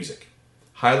Queen music.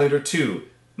 Highlander 2,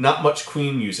 not much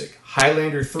Queen music.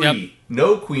 Highlander 3,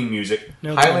 no Queen music.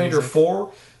 No Highlander Queen music.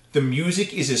 4, the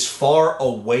music is as far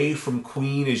away from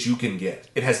Queen as you can get.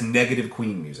 It has negative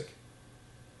Queen music.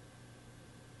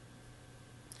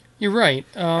 You're right.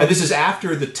 And this is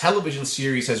after the television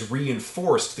series has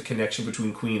reinforced the connection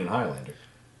between Queen and Highlander.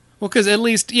 Well, because at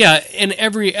least, in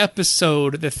every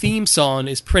episode, the theme song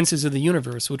is Princes of the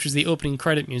Universe, which is the opening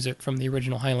credit music from the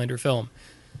original Highlander film.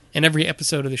 And every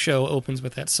episode of the show opens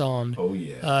with that song. Oh,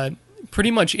 yeah.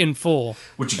 Pretty much in full.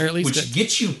 Which or at least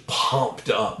gets you pumped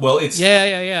up. Well, it's...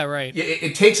 Yeah, right.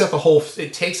 It takes up the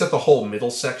whole middle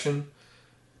section.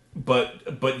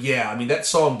 But yeah, I mean, that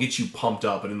song gets you pumped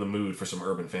up and in the mood for some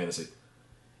urban fantasy.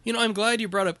 You know, I'm glad you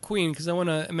brought up Queen, because I want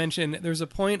to mention there's a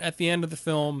point at the end of the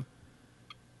film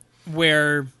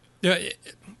where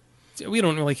we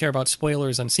don't really care about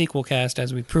spoilers on Sequel Cast,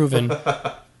 as we've proven.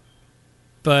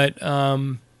 But,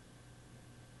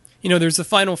 there's the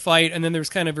final fight, and then there's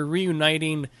kind of a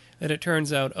reuniting that it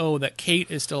turns out, that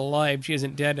Kate is still alive. She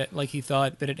isn't dead like he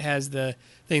thought, but it has the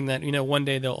thing that, one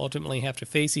day they'll ultimately have to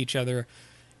face each other.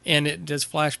 And it does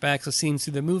flashbacks of scenes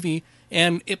through the movie,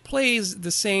 and it plays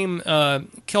the same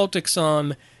Celtic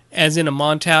song as in a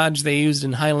montage they used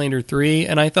in Highlander 3,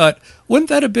 and I thought, wouldn't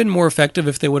that have been more effective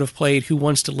if they would have played Who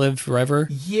Wants to Live Forever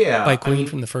by Queen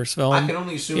from the first film? I can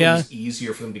only assume it was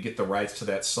easier for them to get the rights to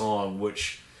that song,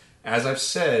 which, as I've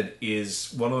said,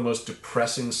 is one of the most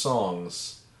depressing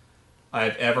songs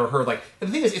I've ever heard. And the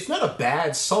thing is, it's not a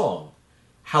bad song.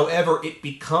 However, it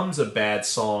becomes a bad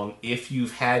song if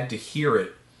you've had to hear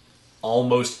it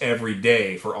almost every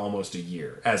day for almost a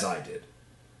year, as I did.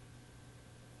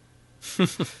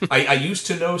 I used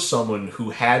to know someone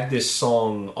who had this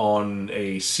song on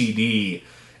a CD,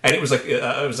 and it was like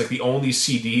the only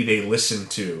CD they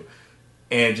listened to,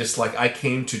 and just I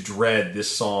came to dread this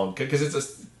song because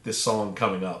it's this song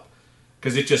coming up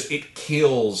because it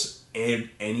kills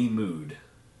any mood.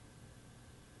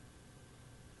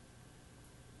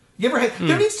 You ever had?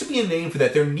 There needs to be a name for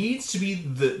that. There needs to be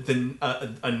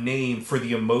a name for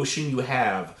the emotion you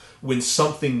have when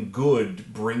something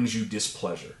good brings you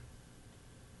displeasure.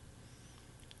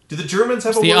 Do the Germans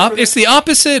have a word for that? It's the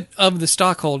opposite of the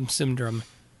Stockholm Syndrome.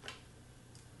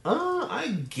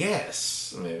 I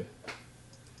guess. Maybe.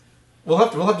 We'll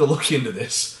have to look into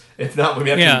this. If not, we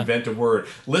have to invent a word.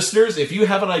 Listeners, if you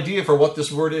have an idea for what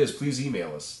this word is, please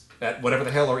email us at whatever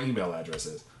the hell our email address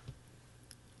is.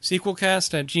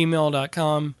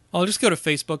 Sequelcast@gmail.com. I'll just go to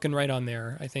Facebook and write on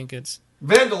there. I think it's...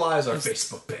 Vandalize our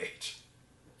Facebook page.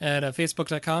 At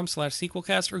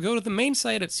facebook.com/sequelcast, or go to the main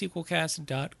site at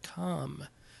sequelcast.com.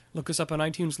 Look us up on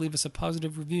iTunes, leave us a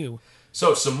positive review.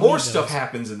 So, some more stuff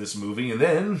happens in this movie, and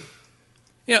then...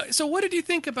 Yeah, so what did you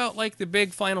think about, the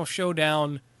big final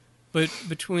showdown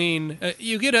between...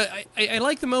 you get I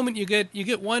like the moment you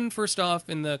get one, first off,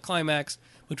 in the climax,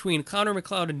 between Connor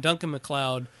McLeod and Duncan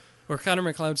McLeod, where Connor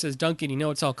McLeod says, Duncan,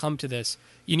 it's all come to this.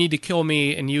 You need to kill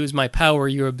me and use my power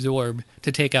you absorb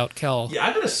to take out Kel. Yeah,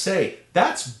 I gotta say,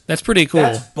 that's pretty cool.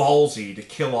 That's ballsy to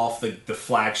kill off the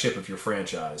flagship of your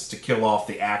franchise, to kill off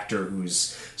the actor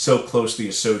who's so closely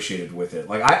associated with it.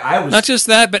 I was... Not just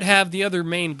that, but have the other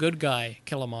main good guy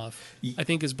kill him off. I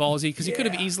think is ballsy, because you could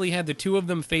have easily had the two of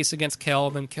them face against Kel,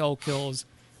 then Kel kills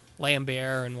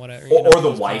Lambert and whatever. Or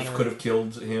the wife could have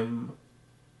killed him.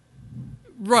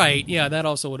 Right, yeah, that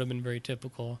also would have been very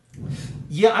typical.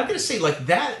 Yeah, I'm gonna say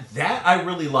that I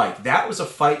really liked. That was a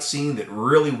fight scene that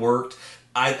really worked.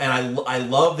 I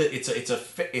love that it's a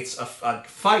fight,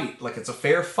 it's a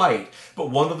fair fight, but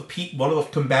one of the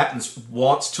combatants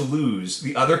wants to lose.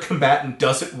 The other combatant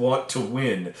doesn't want to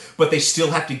win, but they still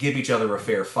have to give each other a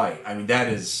fair fight. I mean,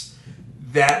 that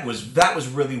was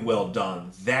really well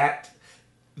done. That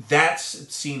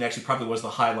scene actually probably was the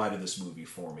highlight of this movie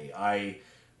for me.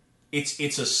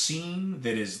 It's a scene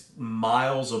that is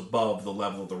miles above the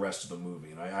level of the rest of the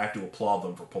movie, and I have to applaud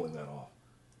them for pulling that off.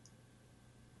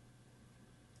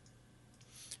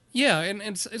 Yeah, and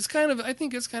it's kind of, I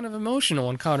think it's kind of emotional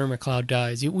when Connor McLeod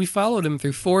dies. We followed him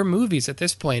through 4 movies at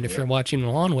this point, if you're watching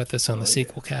along with us on the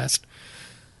sequel cast.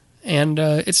 And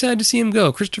it's sad to see him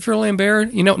go. Christopher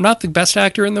Lambert, not the best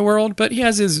actor in the world, but he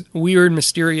has his weird,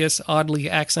 mysterious, oddly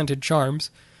accented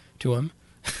charms to him.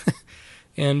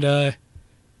 And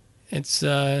it's,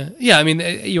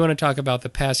 you want to talk about the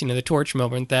passing of the torch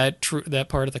moment, that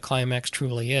part of the climax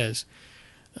truly is.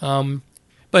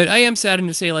 But I am saddened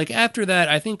to say, after that,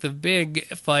 I think the big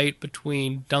fight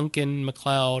between Duncan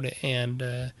MacLeod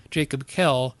and Jacob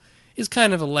Kell is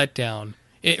kind of a letdown.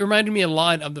 It reminded me a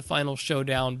lot of the final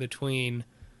showdown between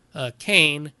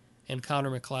Kane and Connor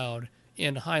MacLeod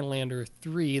in Highlander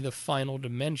 3, The Final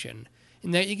Dimension. In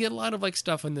that you get a lot of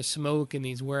stuff in the smoke in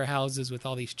these warehouses with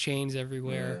all these chains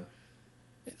everywhere.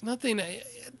 Yeah. Nothing.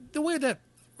 The way that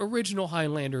original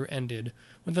Highlander ended,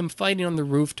 with them fighting on the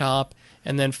rooftop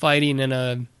and then fighting in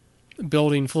a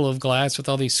building full of glass with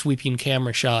all these sweeping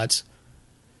camera shots.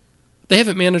 They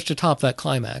haven't managed to top that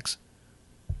climax.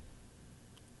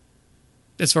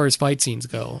 As far as fight scenes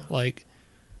go,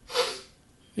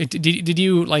 did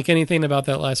you like anything about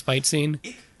that last fight scene?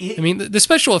 The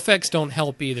special effects don't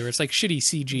help either. It's shitty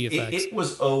CG effects. It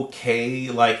was okay.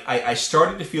 I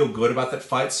started to feel good about that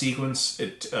fight sequence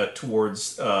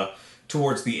towards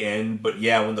the end, but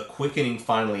yeah, when the quickening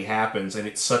finally happens, and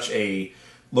it's such a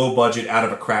low budget, out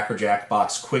of a Cracker Jack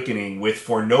box quickening with,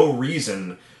 for no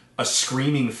reason, a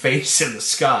screaming face in the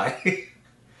sky.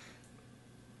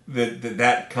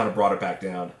 that kind of brought it back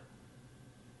down.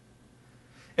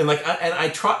 And I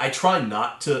try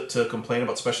not to complain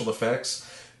about special effects,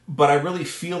 but I really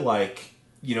feel like,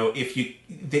 if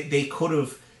they could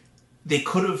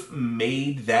have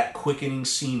made that quickening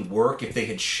scene work if they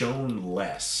had shown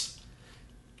less,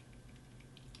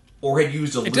 or had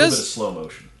used a little bit of slow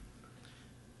motion.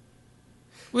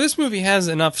 Well, this movie has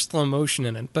enough slow motion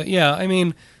in it, but yeah,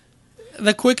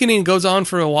 the quickening goes on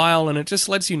for a while, and it just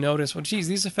lets you notice, well, geez,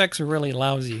 these effects are really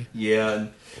lousy. Yeah.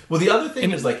 Well, the other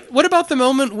thing is what about the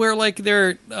moment where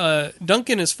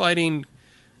Duncan is fighting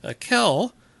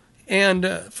Kell, and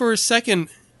for a second,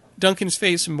 Duncan's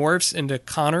face morphs into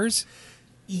Connor's?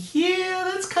 Yeah,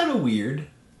 that's kind of weird,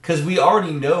 because we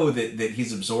already know that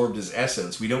he's absorbed his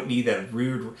essence. We don't need that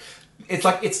weird. It's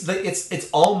it's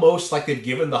almost like they've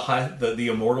given the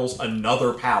Immortals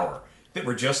another power that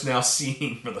we're just now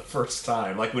seeing for the first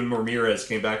time, like when Ramirez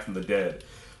came back from the dead.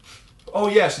 Oh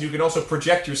yes, and you can also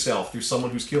project yourself through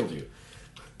someone who's killed you.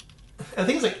 And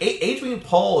the thing is, Adrian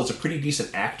Paul is a pretty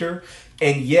decent actor,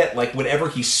 and yet, whenever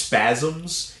he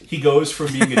spasms, he goes from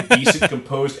being a decent,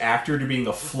 composed actor to being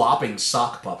a flopping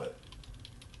sock puppet.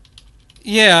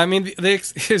 Yeah,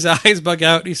 his eyes bug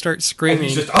out, and he starts screaming.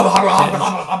 And he's just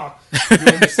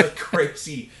doing this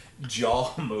crazy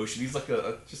jaw motion. He's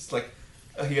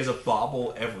he has a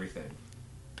bobble everything.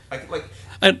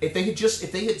 If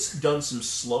they had done some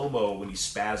slow-mo when he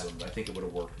spasmed, I think it would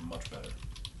have worked much better.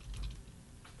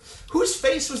 Whose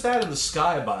face was that in the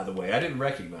sky, by the way? I didn't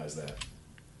recognize that.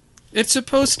 It's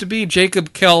supposed to be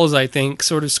Jacob Kell's, I think,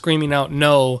 sort of screaming out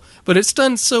no, but it's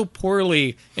done so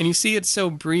poorly, and you see it so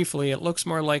briefly, it looks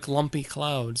more like lumpy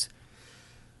clouds.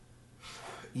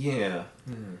 Yeah.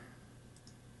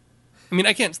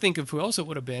 I can't think of who else it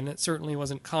would have been. It certainly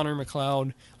wasn't Connor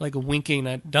MacLeod, winking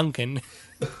at Duncan.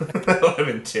 That would have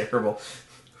been terrible.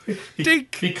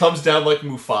 He comes down like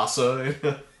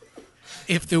Mufasa.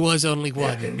 If there was only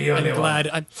one, I'm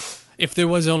glad. If there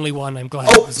was only one, I'm glad.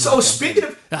 Oh, so speaking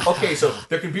of... Okay, so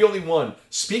there can be only one.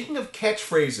 Speaking of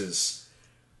catchphrases,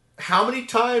 how many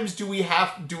times do we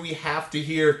have to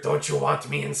hear, "Don't you want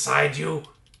me inside you"?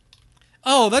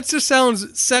 Oh, that just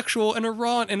sounds sexual and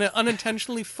in an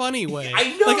unintentionally funny way.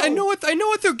 I know. I know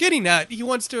what they're getting at. He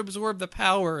wants to absorb the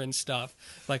power and stuff.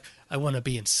 I want to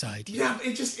be inside you. Yeah,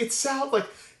 it sounds like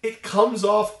it comes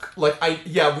off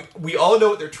we all know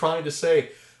what they're trying to say,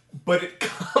 but it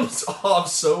comes off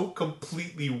so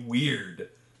completely weird.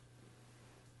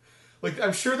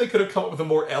 I'm sure they could have come up with a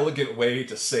more elegant way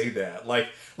to say that. And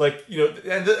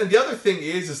the other thing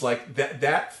is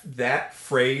that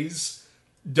phrase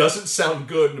doesn't sound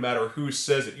good no matter who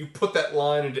says it. You put that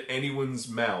line into anyone's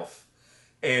mouth,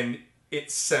 and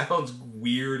it sounds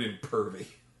weird and pervy.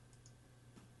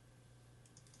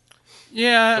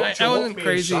 Yeah, I wasn't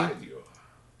crazy. I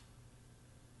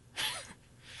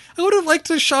would have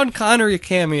liked a Sean Connery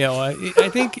cameo. I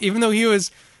think, even though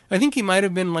I think he might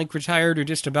have been retired or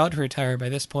just about to retire by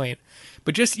this point.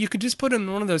 But you could just put him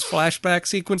in one of those flashback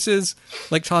sequences,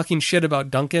 talking shit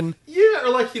about Duncan. Yeah,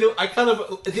 or I kind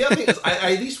of... The other thing is,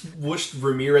 I at least wished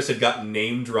Ramirez had gotten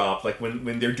name dropped,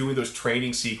 when they're doing those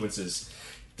training sequences.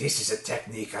 This is a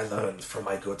technique I learned from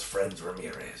my good friend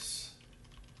Ramirez.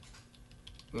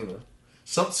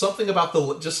 Something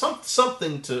about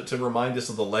something to remind us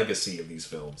of the legacy of these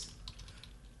films.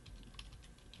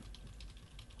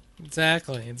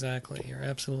 Exactly. You're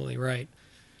absolutely right.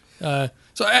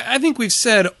 So I think we've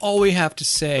said all we have to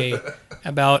say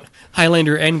about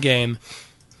Highlander Endgame.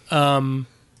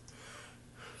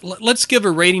 Let's give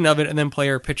a rating of it and then play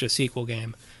our pitch a sequel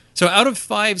game. So out of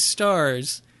 5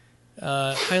 stars,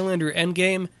 Highlander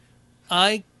Endgame,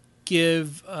 I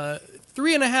give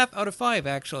 3.5 out of 5,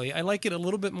 actually. I like it a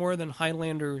little bit more than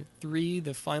Highlander 3,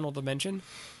 The Final Dimension.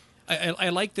 I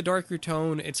like the darker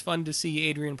tone. It's fun to see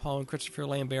Adrian Paul and Christopher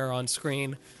Lambert on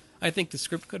screen. I think the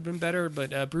script could have been better,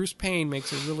 but Bruce Payne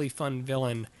makes a really fun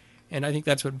villain, and I think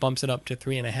that's what bumps it up to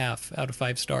 3.5 out of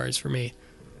 5 stars for me.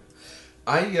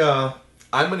 I'm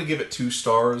going to give it 2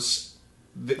 stars.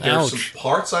 There's some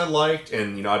parts I liked,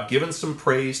 and I've given some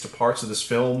praise to parts of this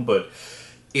film, but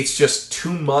it's just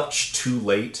too much too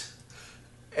late.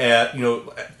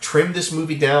 Trim this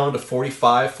movie down to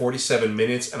 45, 47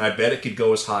 minutes, and I bet it could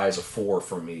go as high as a 4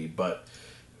 for me. But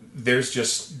there's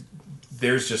just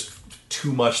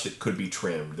too much that could be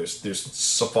trimmed. There's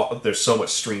so much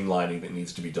streamlining that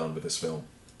needs to be done with this film.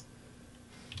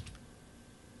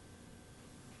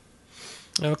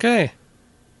 Okay.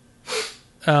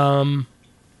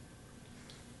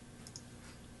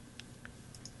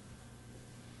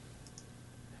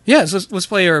 Yeah, so let's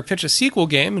play our pitch a sequel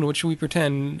game in which we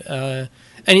pretend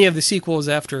any of the sequels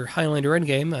after Highlander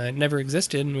Endgame never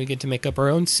existed, and we get to make up our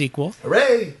own sequel.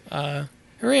 Hooray!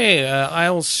 Hooray!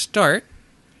 I'll start.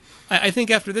 I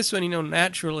think after this one,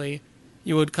 naturally,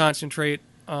 you would concentrate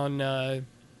on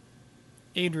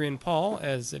Adrian Paul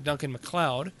as Duncan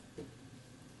MacLeod,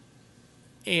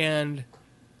 and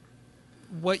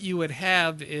what you would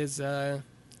have is, let's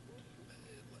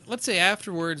say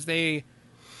afterwards they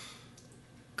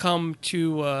come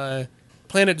to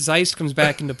Planet Zeist comes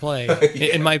back into play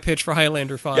in my pitch for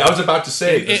Highlander 5. Yeah, I was about to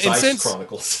say the Zeist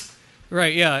Chronicles.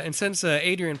 Right, yeah, and since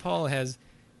Adrian Paul has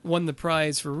won the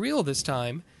prize for real this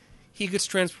time, he gets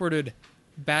transported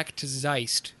back to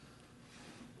Zeist.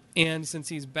 And since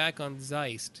he's back on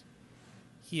Zeist,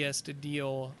 he has to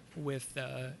deal with...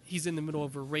 he's in the middle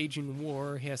of a raging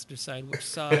war. He has to decide which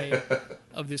side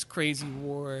of this crazy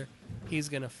war he's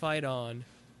going to fight on.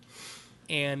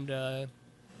 And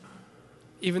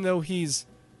even though he's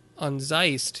on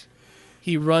Zeist,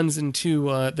 he runs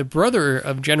into the brother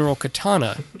of General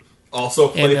Katana. Also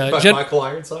played by Michael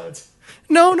Ironsides?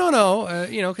 No.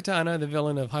 Katana, the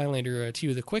villain of Highlander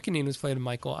 2, The Quickening, was played by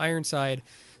Michael Ironside.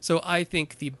 So I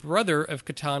think the brother of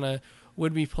Katana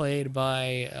would be played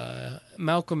by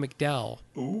Malcolm McDowell.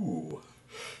 Ooh.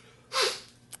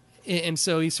 And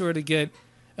so you sort of get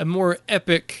a more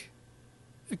epic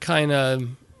kind of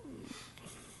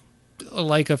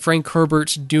like a Frank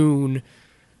Herbert's Dune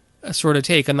sort of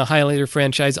take on the Highlander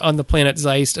franchise on the planet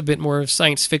Zeist, a bit more of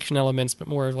science fiction elements, but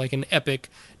more of like an epic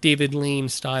David Lean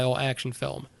style action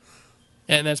film.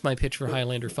 And that's my pitch for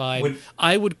Highlander 5.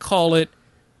 I would call it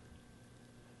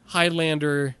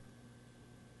Highlander...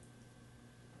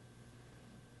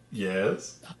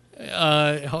 Yes?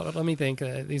 Hold on, let me think.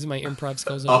 These are my improv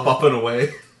skills. Up, and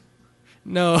away?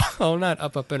 No, not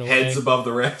up, and away. Heads above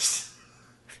the rest?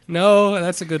 No,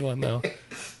 that's a good one, though.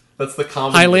 That's the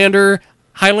comedy.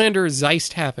 Highlander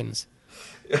Zeist happens.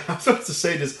 I was about to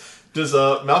say, does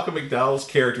Malcolm McDowell's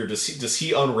character, does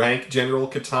he unrank General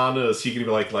Katana? Is he going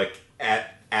to be like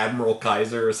Admiral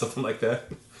Kaiser or something like that?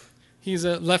 He's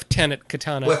a Lieutenant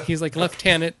Katana. He's like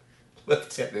Lieutenant.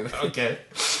 Lieutenant, okay.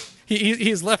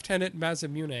 He's Lieutenant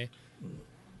Masamune.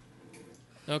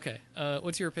 Okay,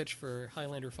 what's your pitch for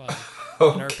Highlander 5?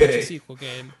 Okay. In our pitch sequel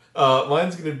game.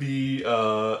 Mine's gonna be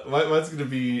a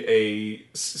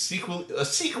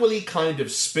sequely kind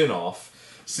of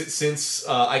spin-off, since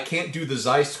I can't do the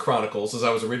Zeist Chronicles as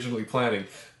I was originally planning.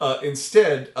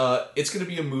 Instead, it's gonna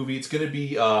be a movie. It's gonna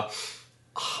be a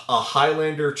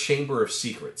Highlander Chamber of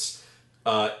Secrets.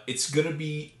 It's gonna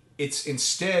be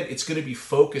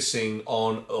focusing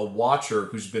on a Watcher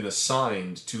who's been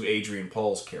assigned to Adrian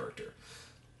Paul's character.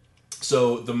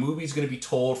 So the movie's going to be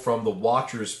told from the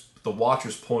Watcher's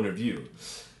point of view.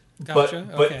 Gotcha.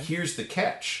 But here's the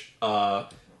catch. While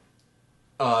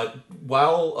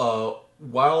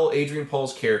Adrian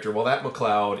Paul's character, while that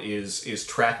MacLeod is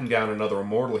tracking down another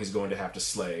immortal he's going to have to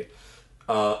slay,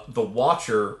 the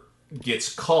Watcher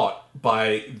gets caught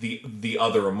by the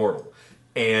other immortal,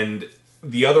 and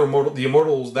that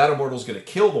immortal's going to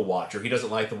kill the Watcher. He doesn't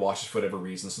like the Watcher for whatever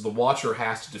reason, so the Watcher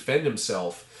has to defend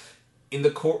himself in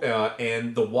the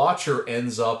and the Watcher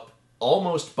ends up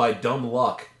almost by dumb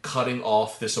luck cutting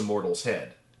off this immortal's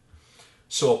head.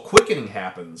 So a quickening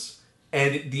happens,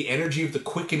 and the energy of the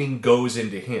quickening goes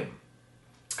into him.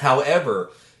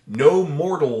 However, no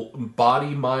mortal body,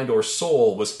 mind, or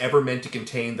soul was ever meant to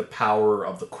contain the power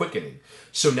of the quickening.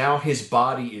 So now his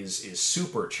body is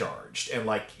supercharged and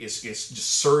like is just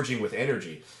surging with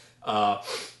energy,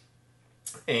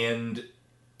 and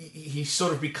he's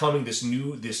sort of becoming this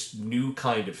new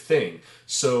kind of thing.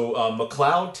 So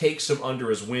McLeod takes him under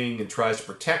his wing and tries to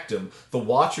protect him. The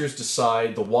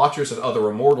Watchers and other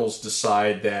Immortals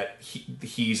decide that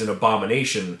he's an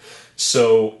abomination.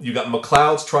 So you got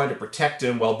McLeod's trying to protect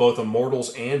him, while both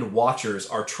Immortals and Watchers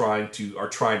are trying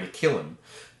to kill him.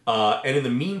 And in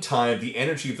the meantime, the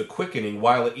energy of the quickening,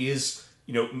 while it is,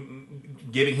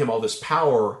 giving him all this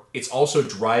power, it's also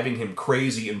driving him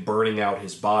crazy and burning out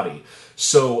his body.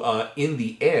 So in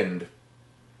the end,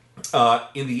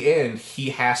 he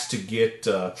has to get.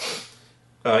 In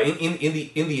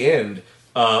the end,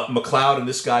 McLeod and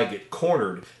this guy get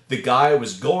cornered. The guy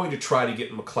was going to try to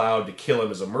get McLeod to kill him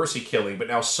as a mercy killing, but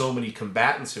now so many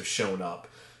combatants have shown up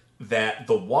that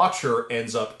the Watcher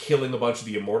ends up killing a bunch of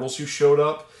the Immortals who showed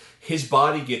up. His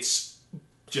body gets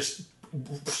just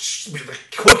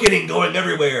quickening going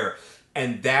everywhere.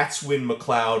 And that's when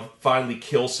McLeod finally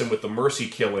kills him with the mercy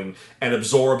killing and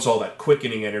absorbs all that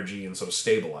quickening energy and sort of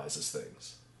stabilizes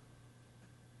things.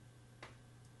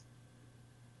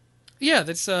 Yeah,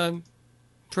 that's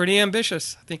pretty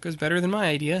ambitious. I think it was better than my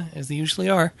idea, as they usually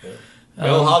are. Yeah.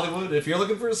 Well, Hollywood, if you're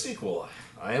looking for a sequel,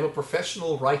 I am a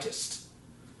professional writist.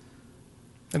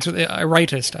 That's what a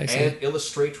writist, I say. And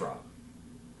illustrator.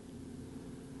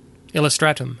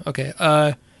 Illustratum. Okay.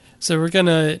 So we're going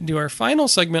to do our final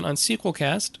segment on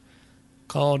Sequelcast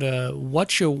called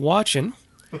What You Watchin',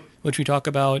 which we talk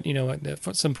about,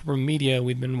 some media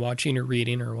we've been watching or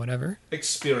reading or whatever.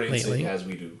 Experiencing lately. As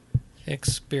we do.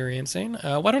 Experiencing.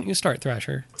 Why don't you start,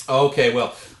 Thrasher? Okay,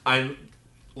 well,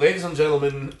 ladies and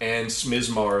gentlemen and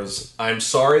Smizmars, I'm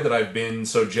sorry that I've been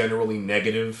so generally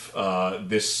negative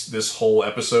this whole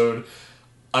episode.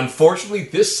 Unfortunately,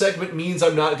 this segment means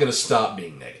I'm not going to stop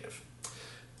being negative.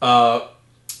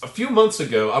 A few months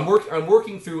ago, I'm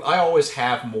working through. I always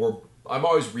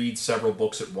read several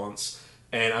books at once,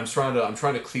 and I'm trying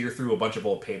to clear through a bunch of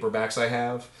old paperbacks I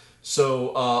have.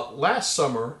 So last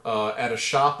summer, at a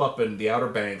shop up in the Outer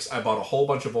Banks, I bought a whole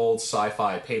bunch of old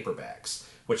sci-fi paperbacks,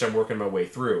 which I'm working my way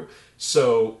through.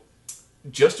 So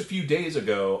just a few days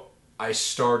ago, I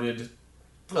started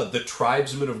The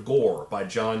Tribesmen of Gore by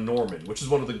John Norman, which is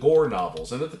one of the Gore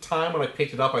novels. And at the time when I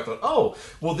picked it up, I thought, oh,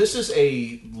 well, this is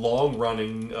a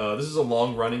long-running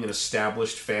and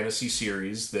established fantasy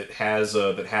series that has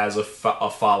a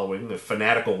following,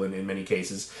 fanatical in many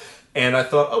cases. And I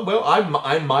thought, oh well,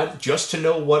 I might, just to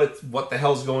know what the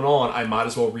hell's going on, I might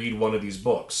as well read one of these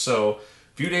books. So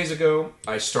a few days ago,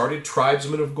 I started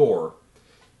Tribesmen of Gore.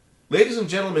 Ladies and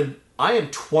gentlemen, I am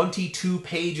 22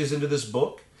 pages into this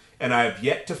book, and I have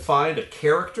yet to find a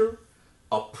character,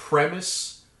 a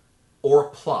premise, or a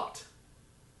plot.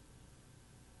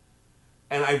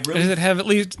 And I really...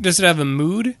 Does it have a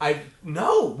mood?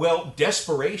 No. Well,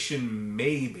 desperation,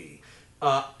 maybe.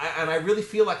 And I really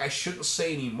feel like I shouldn't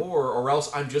say any more, or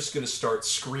else I'm just going to start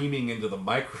screaming into the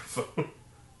microphone.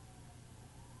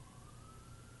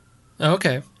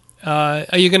 Okay.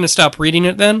 Are you going to stop reading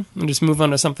it then and just move on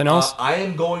to something else? I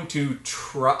am going to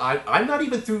try... I'm not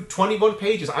even through 21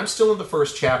 pages. I'm still in the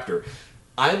first chapter.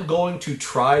 I'm going to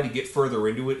try to get further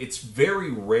into it. It's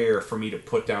very rare for me to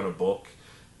put down a book.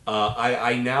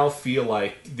 I now feel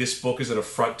like this book is an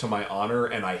affront to my honor,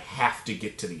 and I have to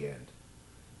get to the end.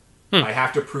 I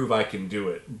have to prove I can do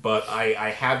it. But I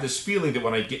have this feeling that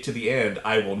when I get to the end,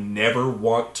 I will never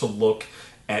want to look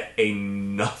at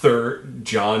another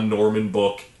John Norman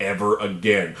book ever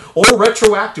again. Or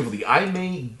retroactively, I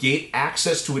may get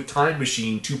access to a time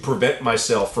machine to prevent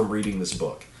myself from reading this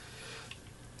book.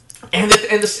 And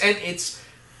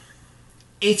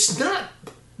it's not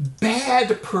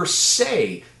bad per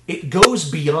se. It goes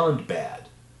beyond bad.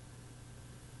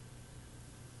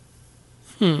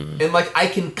 And I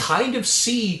can kind of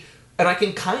see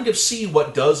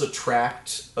what does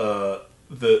attract the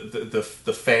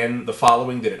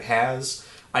following that it has.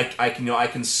 I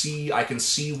can see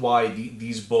why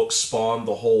these books spawn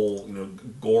the whole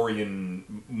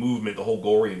Gorian movement, the whole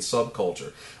Gorian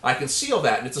subculture. I can see all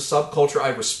that, and it's a subculture I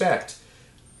respect.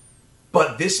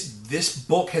 But this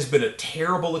book has been a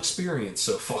terrible experience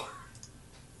so far.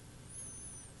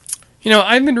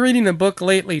 I've been reading a book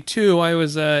lately too. I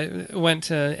went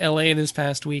to L.A. this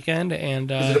past weekend, and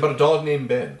is it about a dog named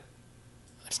Ben?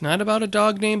 It's not about a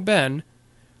dog named Ben,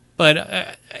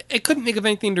 but I couldn't think of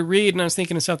anything to read, and I was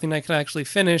thinking of something I could actually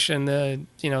finish. And the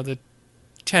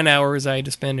 10 hours I had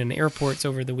to spend in airports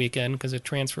over the weekend because of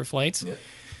transfer flights. Yeah.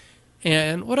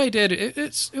 And what I did,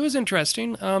 it was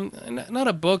interesting. Not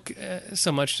a book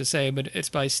so much to say, but it's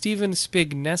by Stephen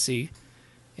Spignesi,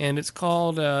 and it's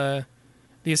called The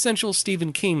Essential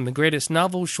Stephen King, the greatest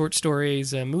novels, short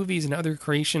stories, movies, and other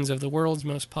creations of the world's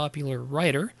most popular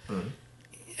writer,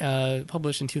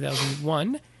 published in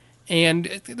 2001. And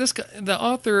the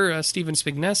author, Stephen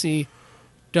Spignesi,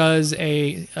 does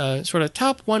a sort of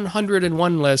top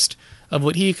 101 list of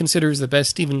what he considers the best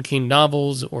Stephen King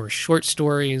novels or short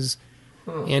stories,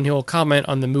 and he'll comment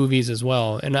on the movies as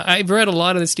well. And I've read a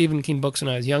lot of the Stephen King books when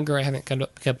I was younger. I haven't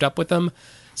kept up with them,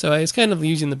 so I was kind of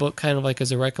using the book kind of like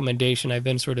as a recommendation. I've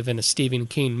been sort of in a Stephen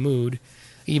King mood,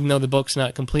 even though the book's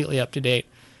not completely up to date.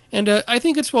 And I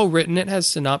think it's well written. It has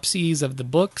synopses of the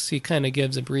books. He kind of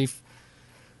gives a brief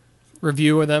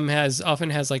review of them. Often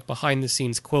has like behind the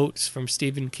scenes quotes from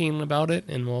Stephen King about it,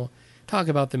 and we'll talk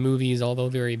about the movies, although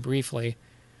very briefly.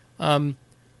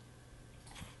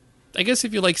 I guess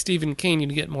if you like Stephen King,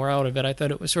 you'd get more out of it. I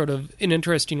thought it was sort of an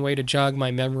interesting way to jog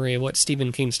my memory of what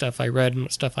Stephen King stuff I read and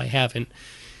what stuff I haven't,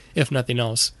 if nothing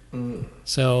else.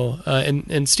 So,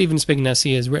 and Stephen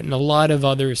Spignesi has written a lot of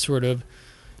other sort of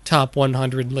top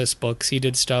 100 list books. He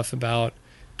did stuff about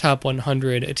top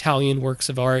 100 Italian works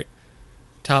of art,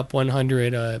 top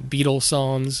 100 Beatles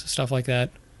songs, stuff like that.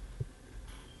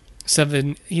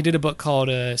 He did a book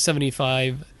called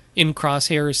 75 in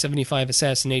Crosshairs, 75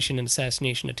 assassination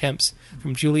attempts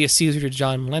from Julius Caesar to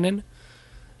John Lennon.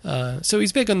 So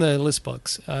he's big on the list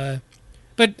books.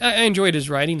 But I enjoyed his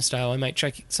writing style. I might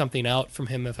check something out from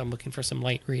him if I'm looking for some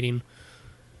light reading.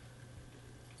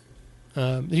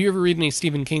 Did you ever read any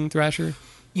Stephen King, Thrasher?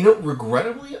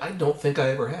 Regrettably, I don't think I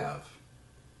ever have.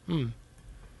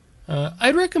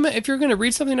 I'd recommend, if you're going to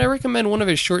read something, I recommend one of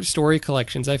his short story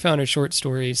collections. I found his short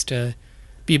stories to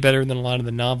be better than a lot of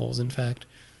the novels, in fact.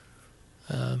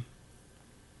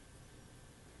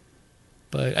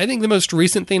 But I think the most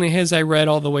recent thing of his I read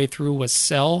all the way through was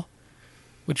Cell,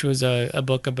 which was a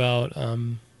book about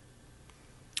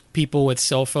people with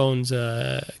cell phones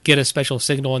get a special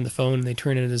signal on the phone and they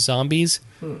turn into zombies.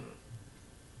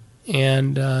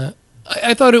 And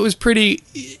I thought it was pretty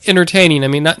entertaining. I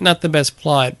mean, not the best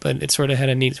plot, but it sort of had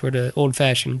a neat sort of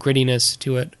old-fashioned grittiness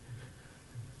to it.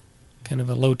 Kind of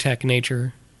a low-tech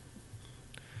nature.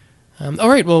 All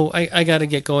right, well, I got to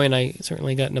get going. I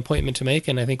certainly got an appointment to make,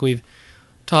 and I think we've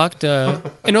talked an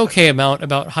okay amount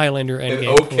about Highlander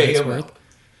Endgame. An okay amount.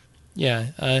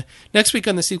 Yeah. Next week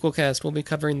on the Sequel Cast, we'll be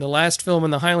covering the last film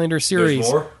in the Highlander series.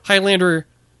 There's more? Highlander.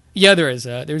 Yeah, there is.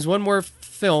 There's one more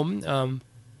film,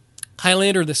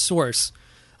 Highlander: The Source,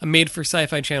 a made-for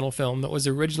Sci-Fi Channel film that was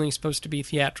originally supposed to be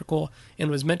theatrical and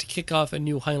was meant to kick off a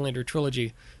new Highlander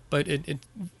trilogy, but it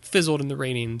fizzled in the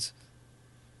ratings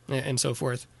and so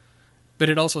forth. But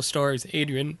it also stars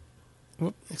Adrian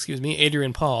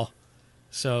Paul.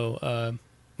 So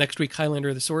next week,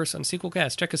 Highlander: The Source on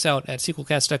Sequelcast. Check us out at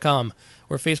sequelcast.com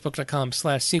or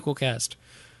facebook.com/sequelcast.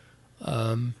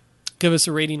 Give us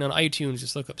a rating on iTunes.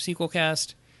 Just look up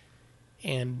Sequelcast.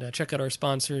 And check out our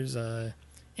sponsors,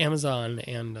 Amazon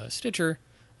and Stitcher,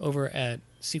 over at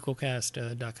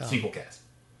sequelcast.com.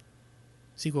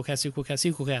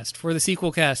 Sequelcast. For the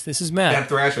Sequelcast, this is Matt. Dan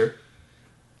Thrasher.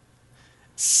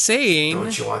 Saying...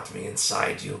 Don't you want me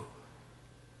inside you?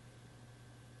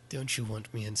 Don't you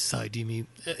want me inside you?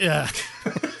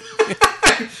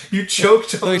 You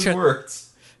choked on the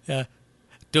words. Yeah.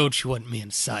 Don't you want me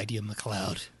inside you,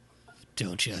 McLeod?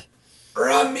 Don't you?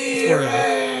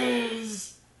 Ramirez!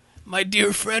 My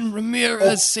dear friend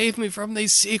Ramirez, save me from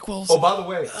these sequels. Oh, by the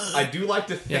way, I do like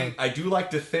to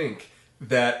think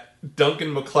that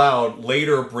Duncan MacLeod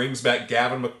later brings back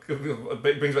Connor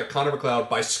MacLeod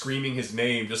by screaming his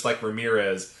name, just like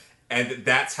Ramirez, and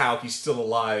that's how he's still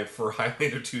alive for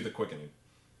Highlander 2: The Quickening.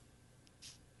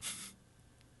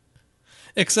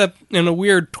 Except in a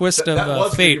weird twist that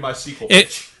was fate. My sequel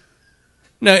pitch.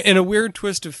 In a weird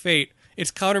twist of fate,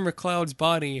 it's Connor MacLeod's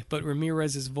body, but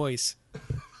Ramirez's voice.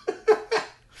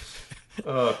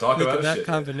 Talk Look about at that shit.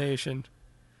 combination.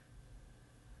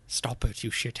 Stop it, you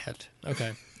shithead.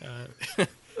 Okay.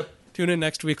 Tune in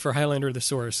next week for Highlander: The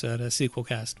Source at a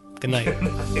Sequelcast. Good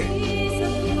night.